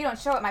if you don't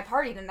show at my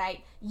party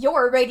tonight,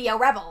 you're a Radio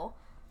Rebel.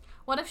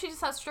 What if she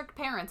just has strict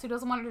parents who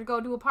doesn't want her to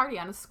go to a party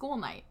on a school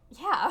night?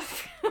 Yeah.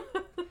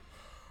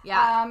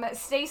 Yeah.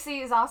 Stacy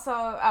is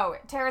also,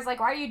 Tara's like,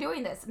 why are you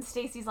doing this? And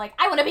Stacy's like,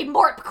 I want to be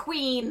Morp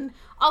Queen.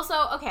 Also,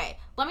 okay,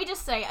 let me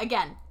just say,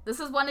 again, this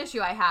is one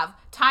issue I have.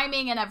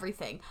 Timing and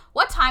everything.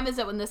 What time is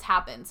it when this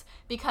happens?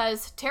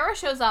 Because Tara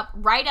shows up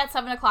right at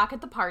 7 o'clock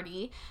at the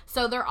party,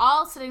 so they're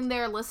all sitting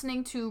there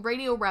listening to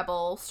Radio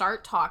Rebel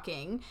start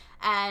talking,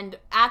 and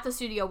at the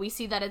studio we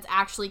see that it's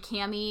actually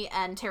Cammy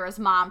and Tara's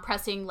mom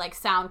pressing, like,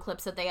 sound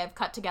clips that they have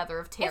cut together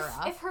of Tara.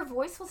 If her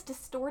voice was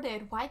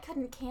distorted, why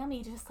couldn't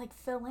Cammy just, like,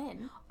 fill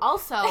in?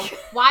 Also,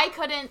 why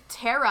couldn't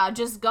Tara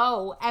just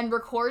go and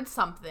record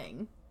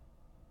something?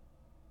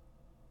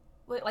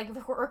 Like,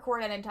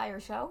 record an entire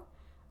show?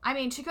 I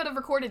mean, she could have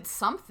recorded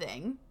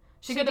something.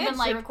 She could have been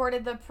like... She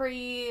recorded the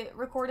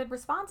pre-recorded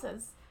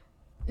responses.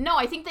 No,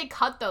 I think they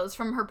cut those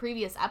from her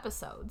previous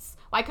episodes.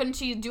 Why couldn't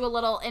she do a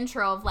little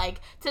intro of,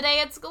 like, today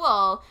at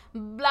school,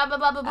 blah, blah,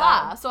 blah, blah,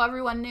 blah, so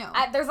everyone knew?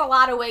 There's a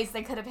lot of ways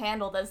they could have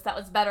handled this that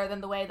was better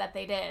than the way that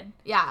they did.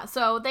 Yeah,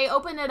 so they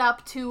open it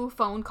up to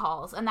phone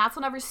calls, and that's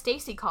whenever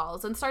Stacy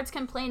calls and starts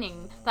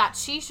complaining that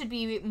she should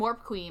be Morp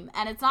Queen,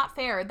 and it's not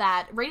fair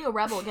that Radio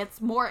Rebel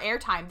gets more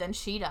airtime than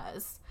she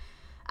does.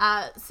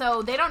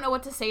 So they don't know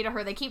what to say to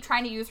her. They keep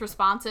trying to use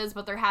responses,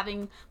 but they're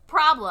having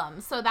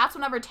problems. So that's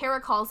whenever Tara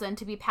calls in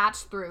to be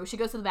patched through. She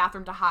goes to the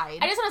bathroom to hide.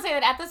 I just want to say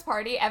that at this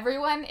party,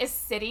 everyone is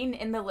sitting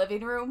in the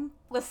living room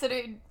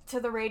listening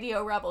to the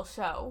Radio Rebel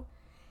show.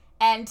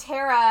 And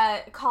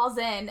Tara calls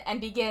in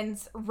and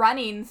begins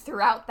running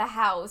throughout the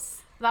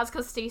house. That's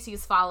because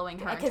Stacy's following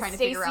her and trying to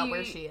figure out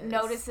where she is.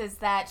 Notices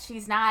that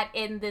she's not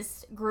in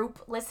this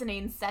group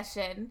listening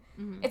session.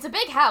 Mm-hmm. It's a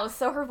big house,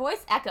 so her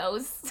voice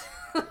echoes.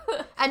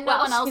 And no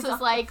one else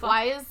is like,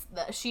 why is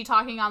she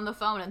talking on the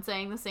phone and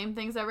saying the same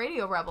things that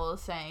Radio Rebel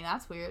is saying?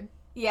 That's weird.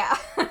 Yeah.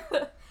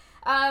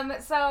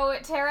 So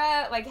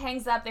Tara, like,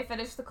 hangs up, they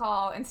finish the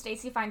call, and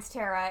Stacy finds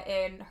Tara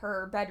in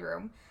her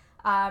bedroom.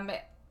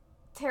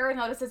 Tara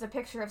notices a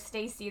picture of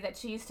Stacy that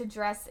she used to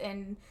dress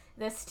in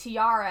this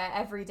tiara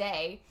every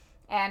day.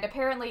 And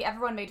apparently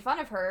everyone made fun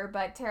of her,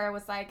 but Tara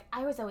was like,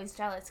 I was always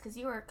jealous because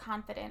you were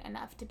confident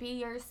enough to be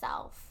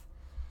yourself.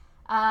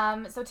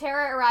 So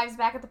Tara arrives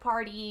back at the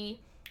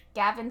party.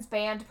 Gavin's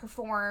band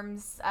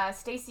performs.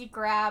 Stacy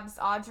grabs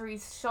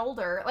Audrey's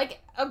shoulder, like,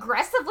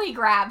 aggressively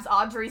grabs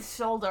Audrey's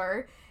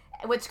shoulder,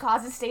 which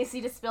causes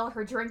Stacy to spill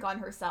her drink on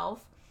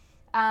herself.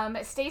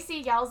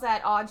 Stacy yells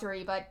at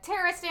Audrey, but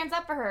Tara stands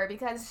up for her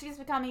because she's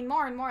becoming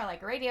more and more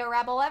like Radio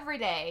Rebel every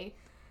day.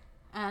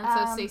 And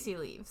so Stacy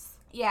leaves.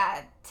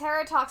 Yeah,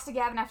 Tara talks to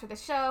Gavin after the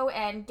show,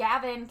 and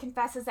Gavin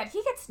confesses that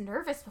he gets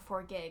nervous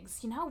before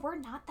gigs. You know, we're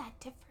not that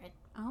different.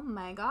 Oh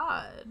my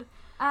god.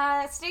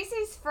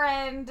 Stacy's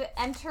friend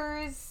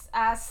enters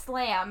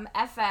Slam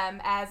FM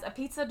as a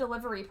pizza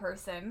delivery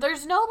person.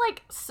 There's no,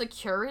 like,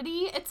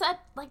 security. It's at,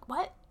 like,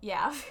 what?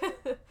 Yeah.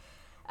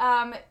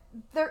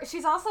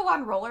 She's also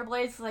on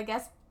rollerblades, so I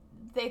guess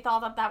they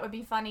thought that would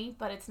be funny,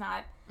 but it's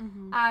not.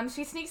 Mm-hmm.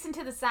 She sneaks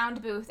into the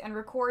sound booth and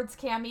records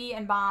Cammy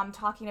and Mom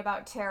talking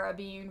about Tara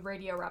being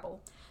Radio Rebel.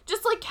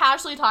 Just, like,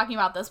 casually talking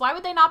about this. Why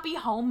would they not be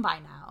home by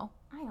now?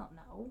 I don't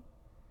know.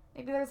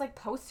 Maybe there's, like,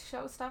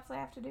 post-show stuff they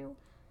have to do.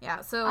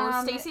 Yeah,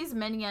 so Stacy's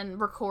minion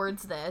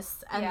records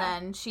this, and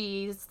then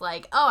she's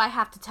like, oh, I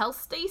have to tell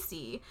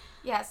Stacy.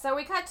 Yeah, so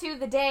we cut to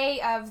the day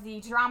of the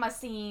drama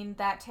scene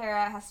that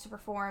Tara has to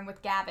perform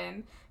with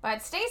Gavin,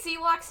 but Stacy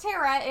locks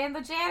Tara in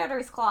the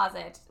janitor's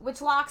closet,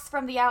 which locks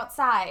from the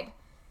outside.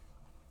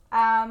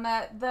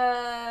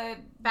 The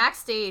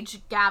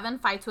backstage, Gavin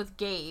fights with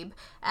Gabe,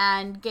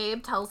 and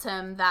Gabe tells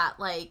him that,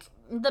 like,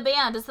 the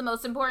band is the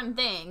most important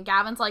thing.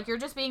 Gavin's like, you're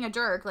just being a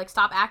jerk, like,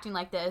 stop acting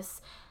like this.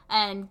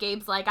 And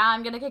Gabe's like,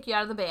 I'm gonna kick you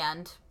out of the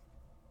band.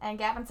 And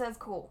Gavin says,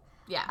 cool.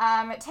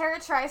 Yeah.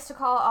 Tara tries to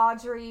call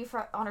Audrey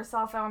on her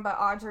cell phone, but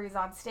Audrey's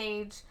on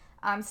stage.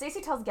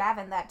 Stacy tells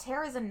Gavin that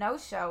Tara's a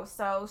no-show,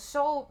 so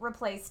she'll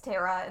replace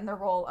Tara in the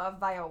role of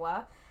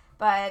Viola.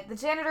 But the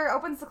janitor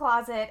opens the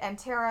closet, and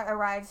Tara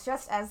arrives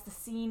just as the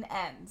scene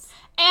ends.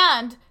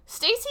 And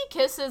Stacy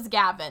kisses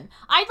Gavin.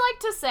 I'd like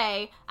to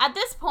say, at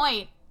this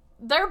point,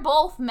 they're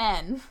both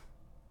men.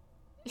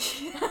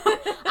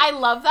 I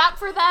love that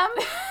for them.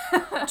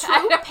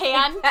 True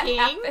pan king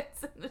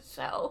happens in the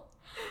show,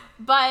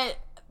 but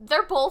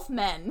they're both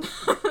men.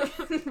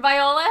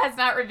 Viola has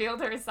not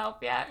revealed herself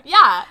yet.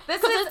 Yeah,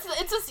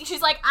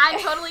 she's like, I'm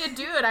totally a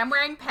dude. I'm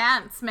wearing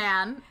pants,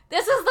 man.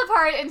 This is the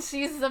part, and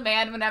she's the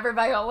man. Whenever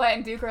Viola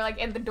and Duke are, like,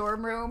 in the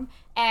dorm room,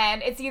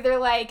 and it's either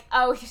like,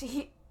 oh,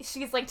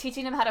 she's like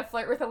teaching him how to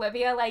flirt with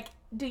Olivia, like,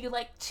 do you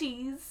like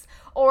cheese?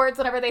 Or it's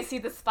whenever they see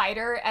the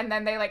spider and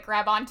then they, like,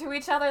 grab onto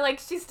each other. Like,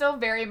 she's still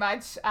very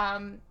much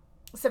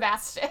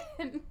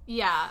Sebastian.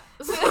 Yeah.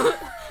 So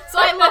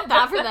I love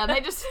that for them.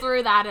 They just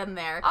threw that in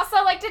there. Also,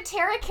 like, did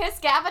Tara kiss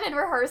Gavin in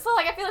rehearsal?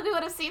 Like, I feel like we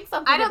would have seen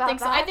something. I don't think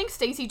so. I think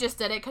Stacy just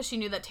did it because she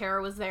knew that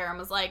Tara was there and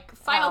was like,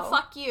 final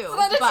fuck you. So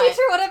then the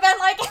teacher would have been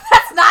like,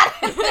 that's not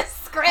in this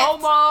script.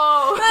 Homo.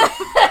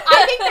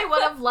 I think they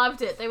would have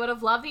loved it. They would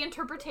have loved the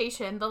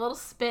interpretation, the little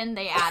spin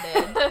they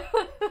added.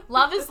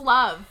 Love is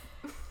love.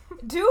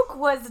 Duke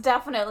was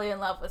definitely in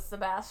love with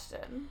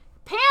Sebastian.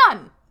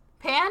 Pan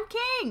Pan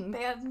King.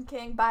 Pan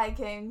King, Bye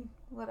King,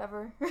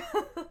 whatever.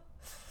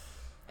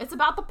 It's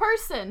about the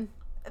person.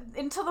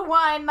 Into the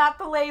wine, not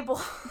the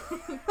label.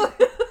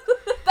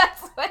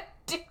 That's what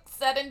Dick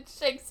said in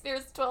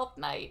Shakespeare's Twelfth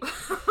Night.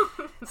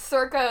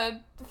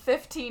 Circa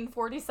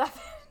 1547.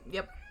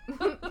 Yep.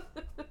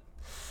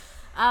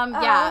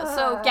 Yeah,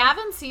 so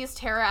Gavin sees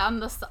Tara on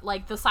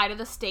the side of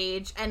the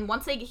stage, and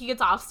once he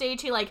gets off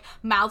stage, he like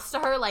mouths to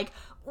her like,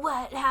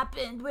 "What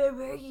happened? Where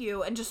were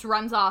you?" and just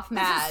runs off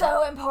mad. This is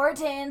so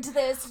important,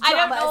 this I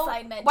don't drama know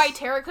assignment. why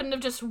Tara couldn't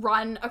have just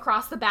run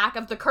across the back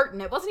of the curtain.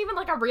 It wasn't even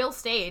like a real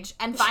stage,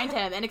 and find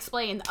him and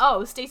explain,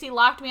 "Oh, Stacy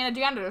locked me in a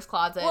janitor's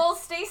closet." Well,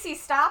 Stacy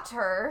stopped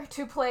her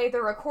to play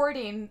the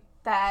recording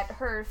that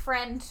her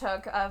friend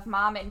took of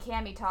Mom and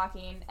Cammy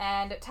talking,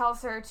 and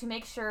tells her to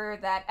make sure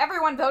that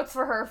everyone votes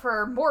for her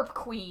for Morp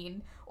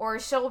Queen, or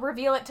she'll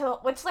reveal it to,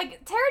 which,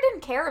 like, Tara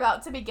didn't care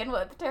about to begin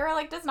with. Tara,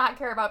 like, does not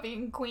care about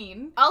being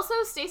queen. Also,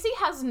 Stacy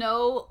has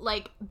no,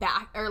 like,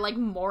 back, or, like,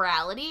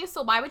 morality,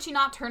 so why would she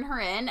not turn her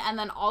in, and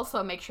then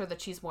also make sure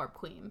that she's Morp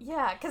Queen?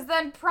 Yeah, because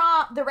then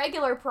the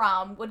regular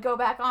prom would go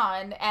back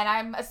on, and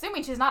I'm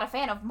assuming she's not a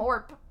fan of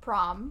Morp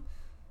prom.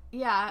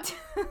 Yeah,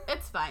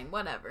 it's fine,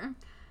 whatever.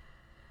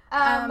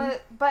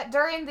 But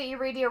during the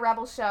Radio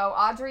Rebel show,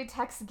 Audrey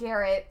texts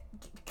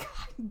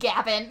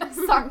Gavin,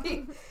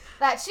 sorry,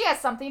 that she has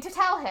something to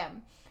tell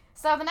him.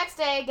 So the next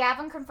day,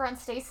 Gavin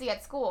confronts Stacy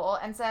at school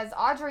and says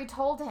Audrey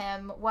told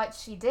him what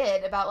she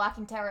did about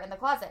locking Tara in the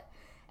closet.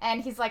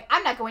 And he's like,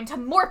 "I'm not going to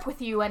morp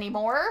with you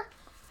anymore."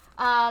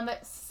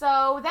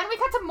 So then we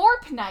cut to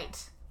Morp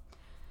night.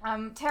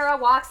 Tara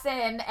walks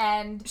in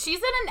and... She's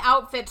in an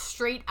outfit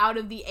straight out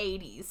of the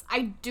 80s.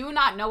 I do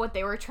not know what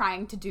they were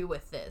trying to do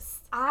with this.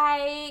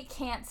 I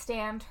can't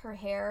stand her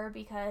hair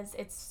because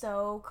it's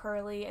so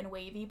curly and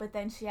wavy, but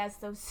then she has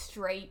those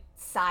straight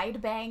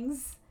side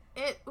bangs.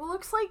 It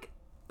looks like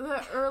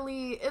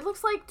it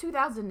looks like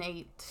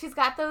 2008. She's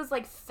got those,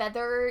 like,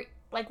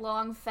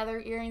 long feather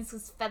earrings,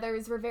 because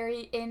feathers were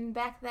very in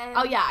back then.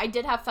 Oh, yeah, I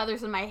did have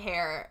feathers in my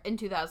hair in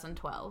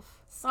 2012.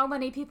 So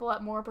many people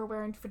at Morp are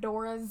wearing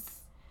fedoras.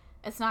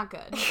 It's not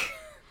good.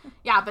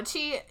 Yeah, but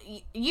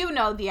you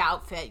know the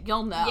outfit.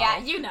 You'll know. Yeah,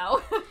 you know.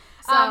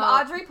 So,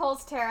 Audrey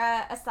pulls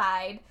Tara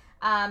aside,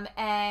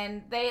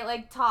 and they,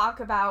 like, talk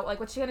about, like,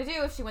 what's she gonna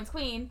do if she wins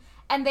queen.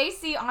 And they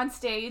see on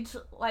stage,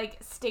 like,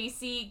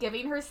 Stacy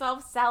giving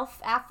herself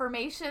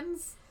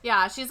self-affirmations.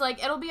 Yeah, she's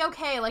like, "It'll be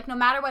okay. Like, no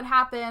matter what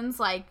happens,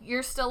 like,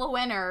 you're still a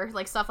winner."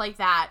 Like, stuff like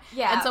that.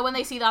 Yeah. And so when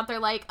they see that, they're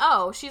like,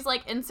 "Oh, she's,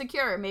 like,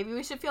 insecure. Maybe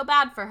we should feel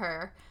bad for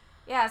her."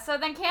 Yeah, so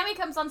then Cammy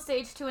comes on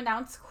stage to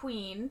announce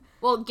queen.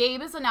 Well,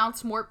 Gabe has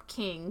announced Morp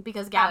King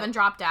because Gavin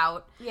dropped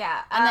out.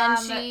 Yeah. And then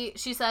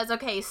she says,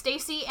 "Okay,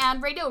 Stacy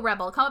and Radio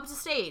Rebel come up to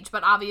stage."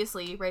 But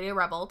obviously, Radio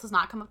Rebel does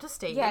not come up to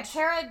stage. Yeah,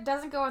 Tara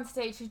doesn't go on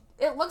stage.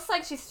 It looks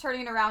like she's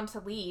turning around to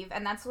leave,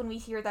 and that's when we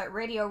hear that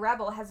Radio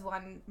Rebel has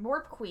won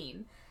Morp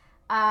Queen.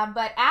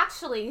 But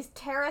actually,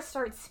 Tara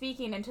starts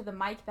speaking into the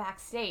mic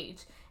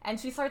backstage, and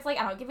she starts, like,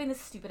 I don't know, giving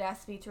this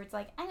stupid-ass speech where it's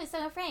like, "I was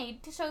so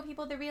afraid to show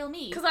people the real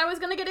me. Because I was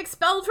going to get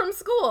expelled from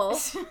school."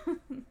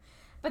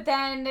 But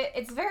then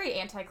it's very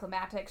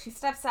anticlimactic. She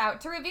steps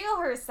out to reveal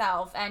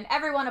herself, and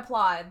everyone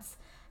applauds.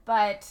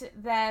 But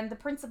then the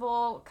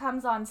principal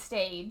comes on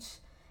stage,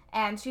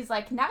 and she's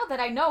like, "Now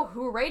that I know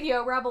who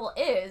Radio Rebel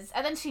is,"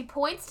 and then she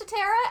points to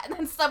Tara, and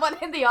then someone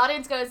in the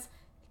audience goes,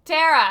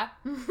 "Tara,"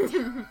 which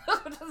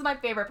is my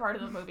favorite part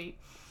of the movie.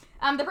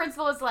 The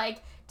principal is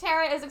like,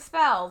 "Tara is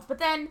expelled," but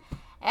then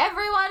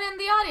everyone in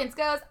the audience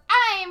goes,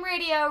 "I'm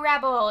Radio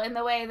Rebel," in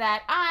the way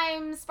that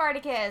I'm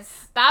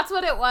Spartacus. That's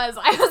what it was.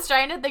 I was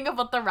trying to think of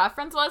what the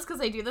reference was because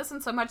they do this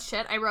in so much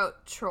shit. I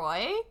wrote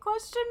Troy ?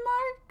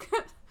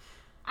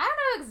 I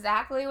don't know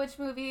exactly which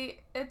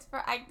movie it's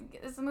for.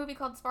 It's a movie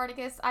called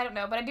Spartacus. I don't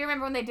know, but I do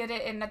remember when they did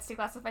it in Nuts to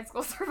Classified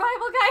School Survival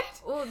Guide.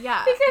 Well,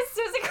 yeah. Because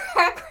Susie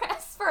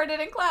Crabgrass farted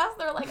in class.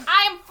 They were like,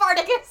 "I'm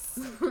Spartacus."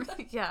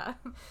 Yeah.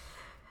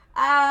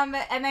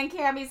 And then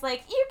Cammy's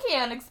like, "You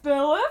can't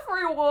expel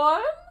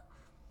everyone."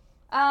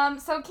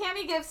 So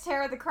Cammy gives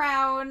Tara the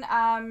crown.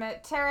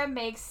 Tara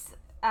makes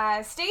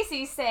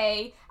Stacy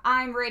say,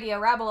 "I'm Radio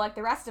Rebel," like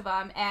the rest of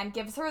them, and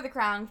gives her the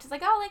crown. She's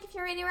like, "Oh, like, if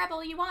you're Radio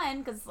Rebel, you won,"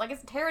 because, like,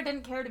 Tara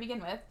didn't care to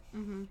begin with.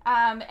 Mm-hmm.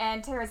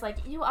 And Tara's like,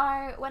 "You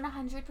are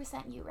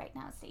 100% you right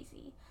now,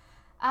 Stacy."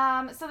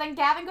 So then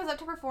Gavin goes up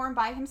to perform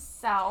by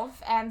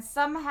himself, and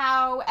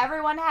somehow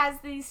everyone has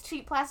these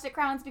cheap plastic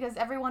crowns because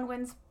everyone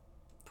wins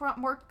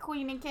more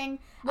Queen and King.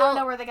 Well, I don't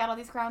know where they got all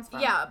these crowns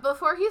from. Yeah,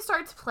 before he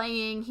starts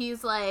playing,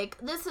 he's like,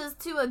 "This is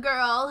to a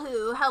girl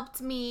who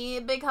helped me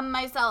become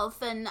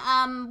myself, and,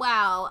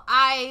 wow,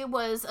 I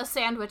was a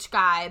sandwich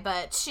guy,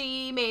 but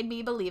she made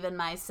me believe in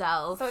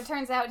myself." So it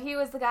turns out he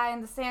was the guy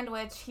in the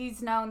sandwich.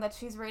 He's known that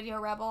she's Radio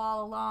Rebel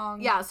all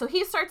along. Yeah, so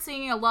he starts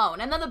singing alone,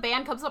 and then the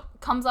band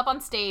comes up on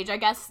stage. I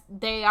guess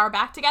they are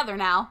back together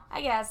now.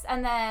 I guess.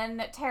 And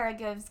then Tara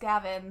gives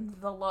Gavin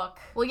the look.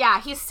 Well, yeah,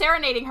 he's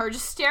serenading her,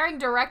 just staring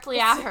directly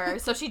at her.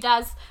 So she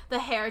does the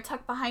hair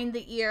tucked behind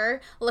the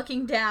ear,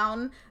 looking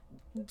down,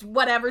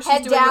 whatever she's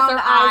Head doing down,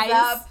 with her eyes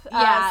eyes. up,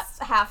 Yeah.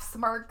 half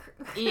smirk.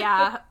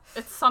 Yeah.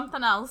 It's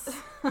something else.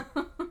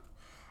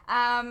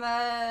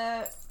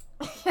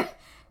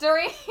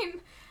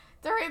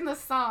 During the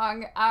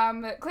song,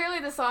 clearly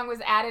the song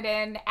was added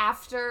in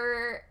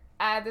after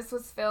this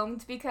was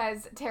filmed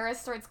because Tara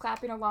starts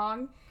clapping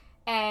along,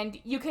 and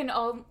you can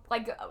along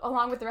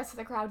with the rest of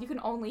the crowd, you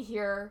can only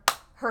hear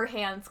her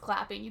hands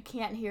clapping. You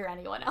can't hear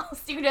anyone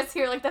else. You can just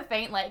hear like the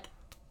faint like.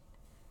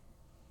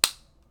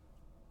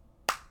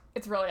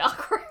 It's really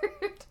awkward.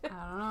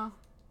 I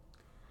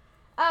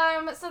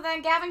don't know. So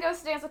then Gavin goes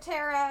to dance with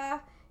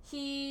Tara.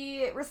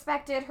 He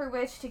respected her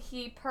wish to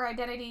keep her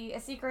identity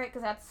a secret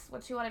because that's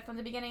what she wanted from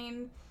the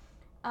beginning.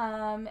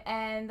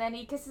 And then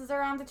he kisses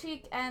her on the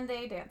cheek and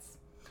they dance.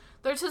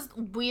 There's this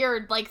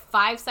weird,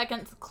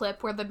 5-second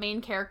clip where the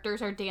main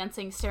characters are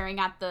dancing, staring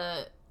at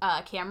the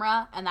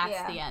camera, and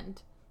that's the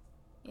end.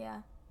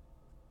 Yeah.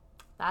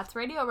 That's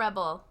Radio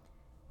Rebel.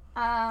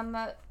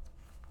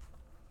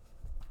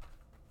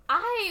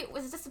 I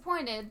was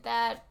disappointed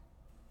that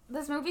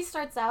this movie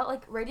starts out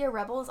like Radio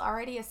Rebel is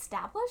already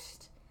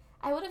established.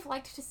 I would have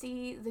liked to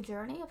see the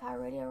journey of how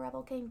Radio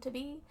Rebel came to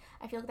be.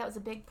 I feel like that was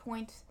a big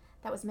point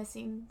that was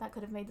missing that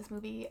could have made this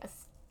movie a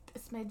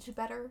smidge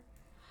better.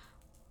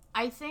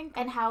 I think...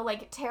 And how,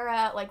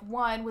 Tara,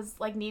 one was,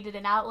 needed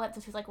an outlet,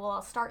 so she was like, well,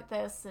 I'll start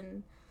this,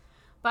 and...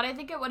 But I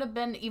think it would have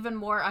been even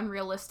more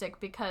unrealistic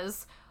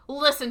because...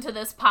 Listen to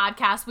this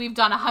podcast. We've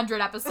done 100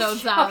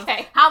 episodes of.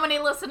 Okay. How many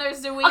listeners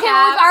do we have?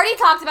 Well, we've already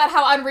talked about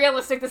how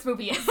unrealistic this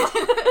movie is.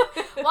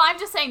 Well, I'm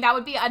just saying that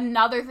would be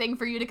another thing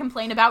for you to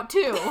complain about,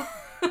 too.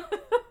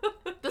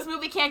 This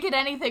movie can't get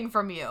anything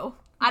from you.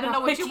 I don't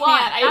know what you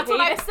want. That's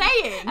what I'm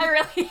saying. I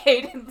really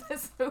hated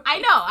this movie. I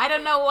know. I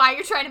don't know why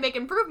you're trying to make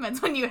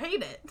improvements when you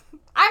hate it.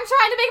 I'm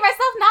trying to make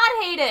myself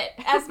not hate it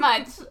as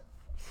much.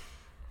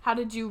 How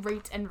did you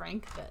rate and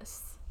rank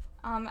this?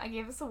 I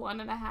gave this a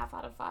 1.5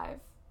 out of 5.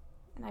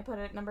 And I put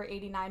it at number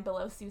 89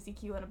 below Susie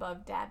Q and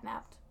above Dad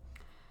Napped.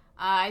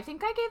 I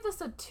think I gave this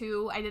a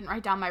 2. I didn't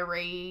write down my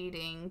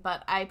rating,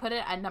 but I put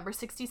it at number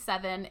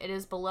 67. It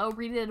is below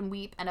Read It and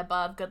Weep and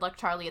above Good Luck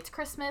Charlie, It's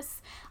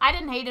Christmas. I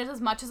didn't hate it as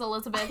much as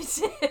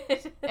Elizabeth. I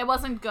did. It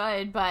wasn't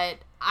good, but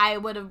I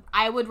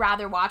would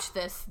rather watch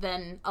this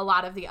than a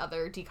lot of the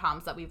other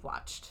DCOMs that we've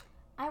watched.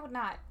 I would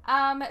not.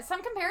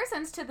 Some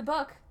comparisons to the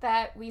book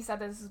that we said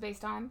this was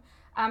based on.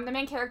 The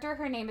main character,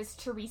 her name is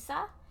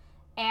Teresa.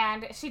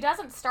 And she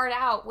doesn't start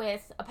out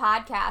with a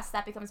podcast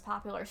that becomes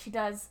popular. She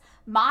does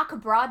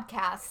mock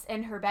broadcasts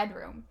in her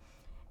bedroom.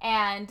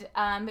 And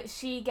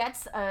she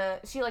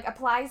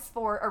applies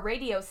for a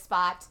radio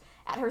spot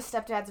at her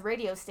stepdad's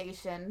radio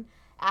station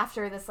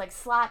after this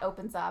slot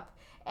opens up.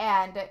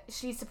 And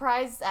she's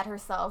surprised at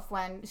herself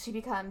when she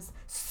becomes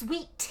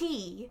Sweet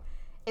Tea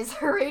is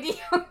her radio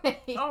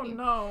name. Oh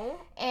no.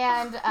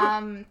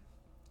 And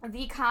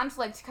the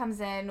conflict comes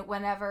in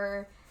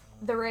whenever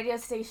the radio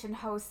station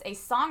hosts a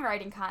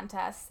songwriting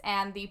contest,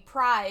 and the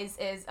prize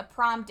is a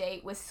prom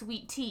date with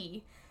Sweet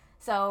Tea.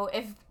 So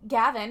if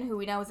Gavin, who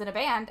we know is in a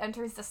band,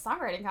 enters the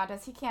songwriting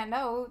contest, he can't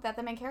know that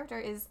the main character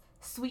is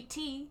Sweet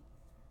Tea.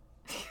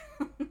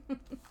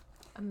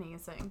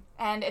 Amazing.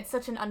 And it's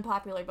such an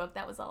unpopular book.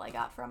 That was all I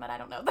got from it. I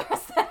don't know the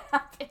rest that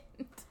happened.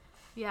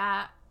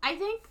 Yeah, I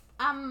think,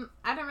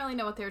 I don't really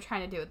know what they were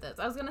trying to do with this.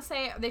 I was going to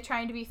say, are they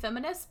trying to be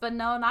feminists? But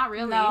no, not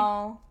really.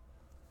 No.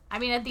 I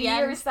mean, at the Be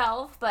end,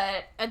 yourself,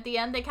 but at the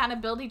end, they kind of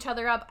build each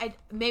other up.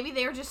 Maybe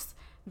they were just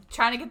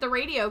trying to get the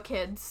radio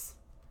kids,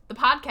 the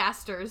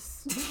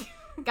podcasters.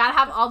 Gotta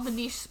have all the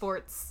niche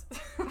sports.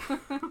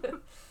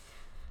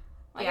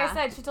 I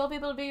said, she told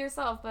people to be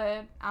yourself,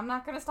 but I'm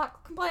not gonna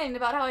stop complaining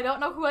about how I don't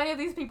know who any of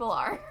these people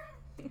are.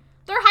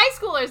 They're high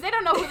schoolers. They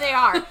don't know who they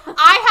are.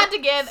 I had to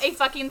give a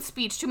fucking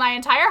speech to my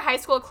entire high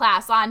school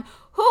class on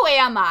who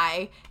am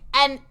I.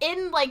 And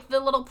in,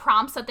 the little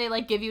prompts that they,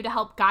 give you to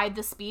help guide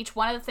the speech,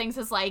 one of the things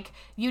is,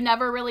 you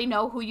never really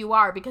know who you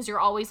are because you're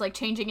always,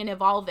 changing and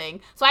evolving.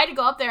 So I had to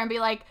go up there and be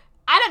like,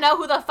 I don't know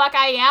who the fuck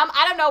I am.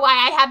 I don't know why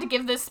I had to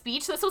give this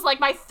speech. This was,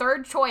 my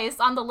third choice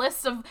on the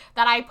list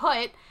that I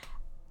put.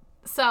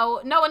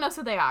 So no one knows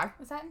who they are.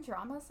 Was that in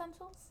Drama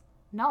Essentials?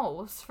 No,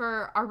 it was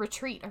for our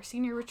retreat, our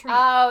senior retreat.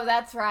 Oh,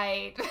 that's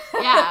right.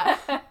 Yeah.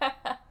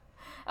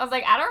 I was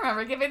like, I don't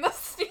remember giving this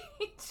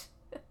speech.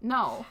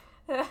 No.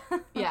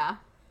 Yeah.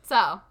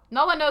 So,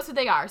 no one knows who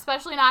they are,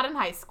 especially not in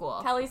high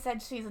school. Kelly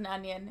said she's an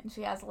onion and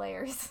she has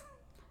layers.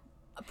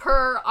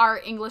 Per our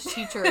English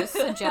teacher's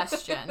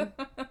suggestion.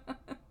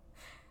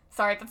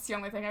 Sorry, that's the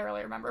only thing I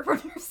really remember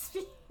from your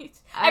speech.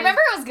 I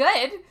remember it was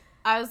good.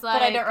 I was like...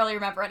 But I don't really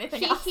remember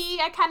anything else.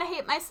 I kind of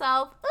hate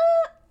myself.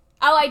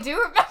 Oh, I do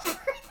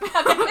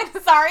remember.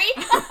 Sorry.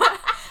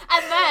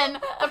 And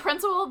then the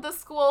principal of the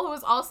school, who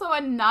was also a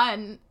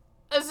nun,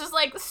 is just,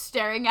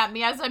 staring at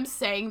me as I'm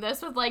saying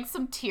this with,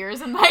 some tears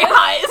in my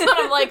eyes. And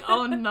I'm like,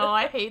 oh, no,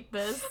 I hate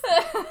this.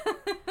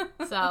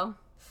 So,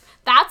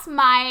 that's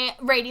my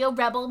Radio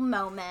Rebel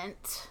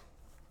moment.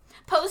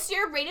 Post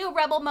your Radio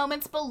Rebel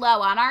moments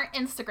below on our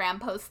Instagram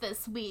post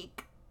this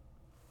week.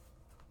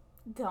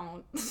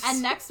 Don't.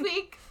 And next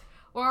week,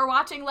 we're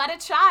watching Let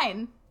It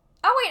Shine.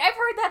 Oh wait, I've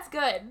heard that's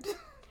good.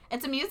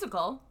 It's a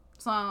musical,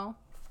 so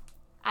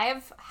I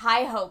have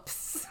high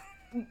hopes.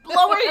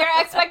 lower your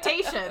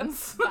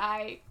expectations.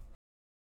 Bye.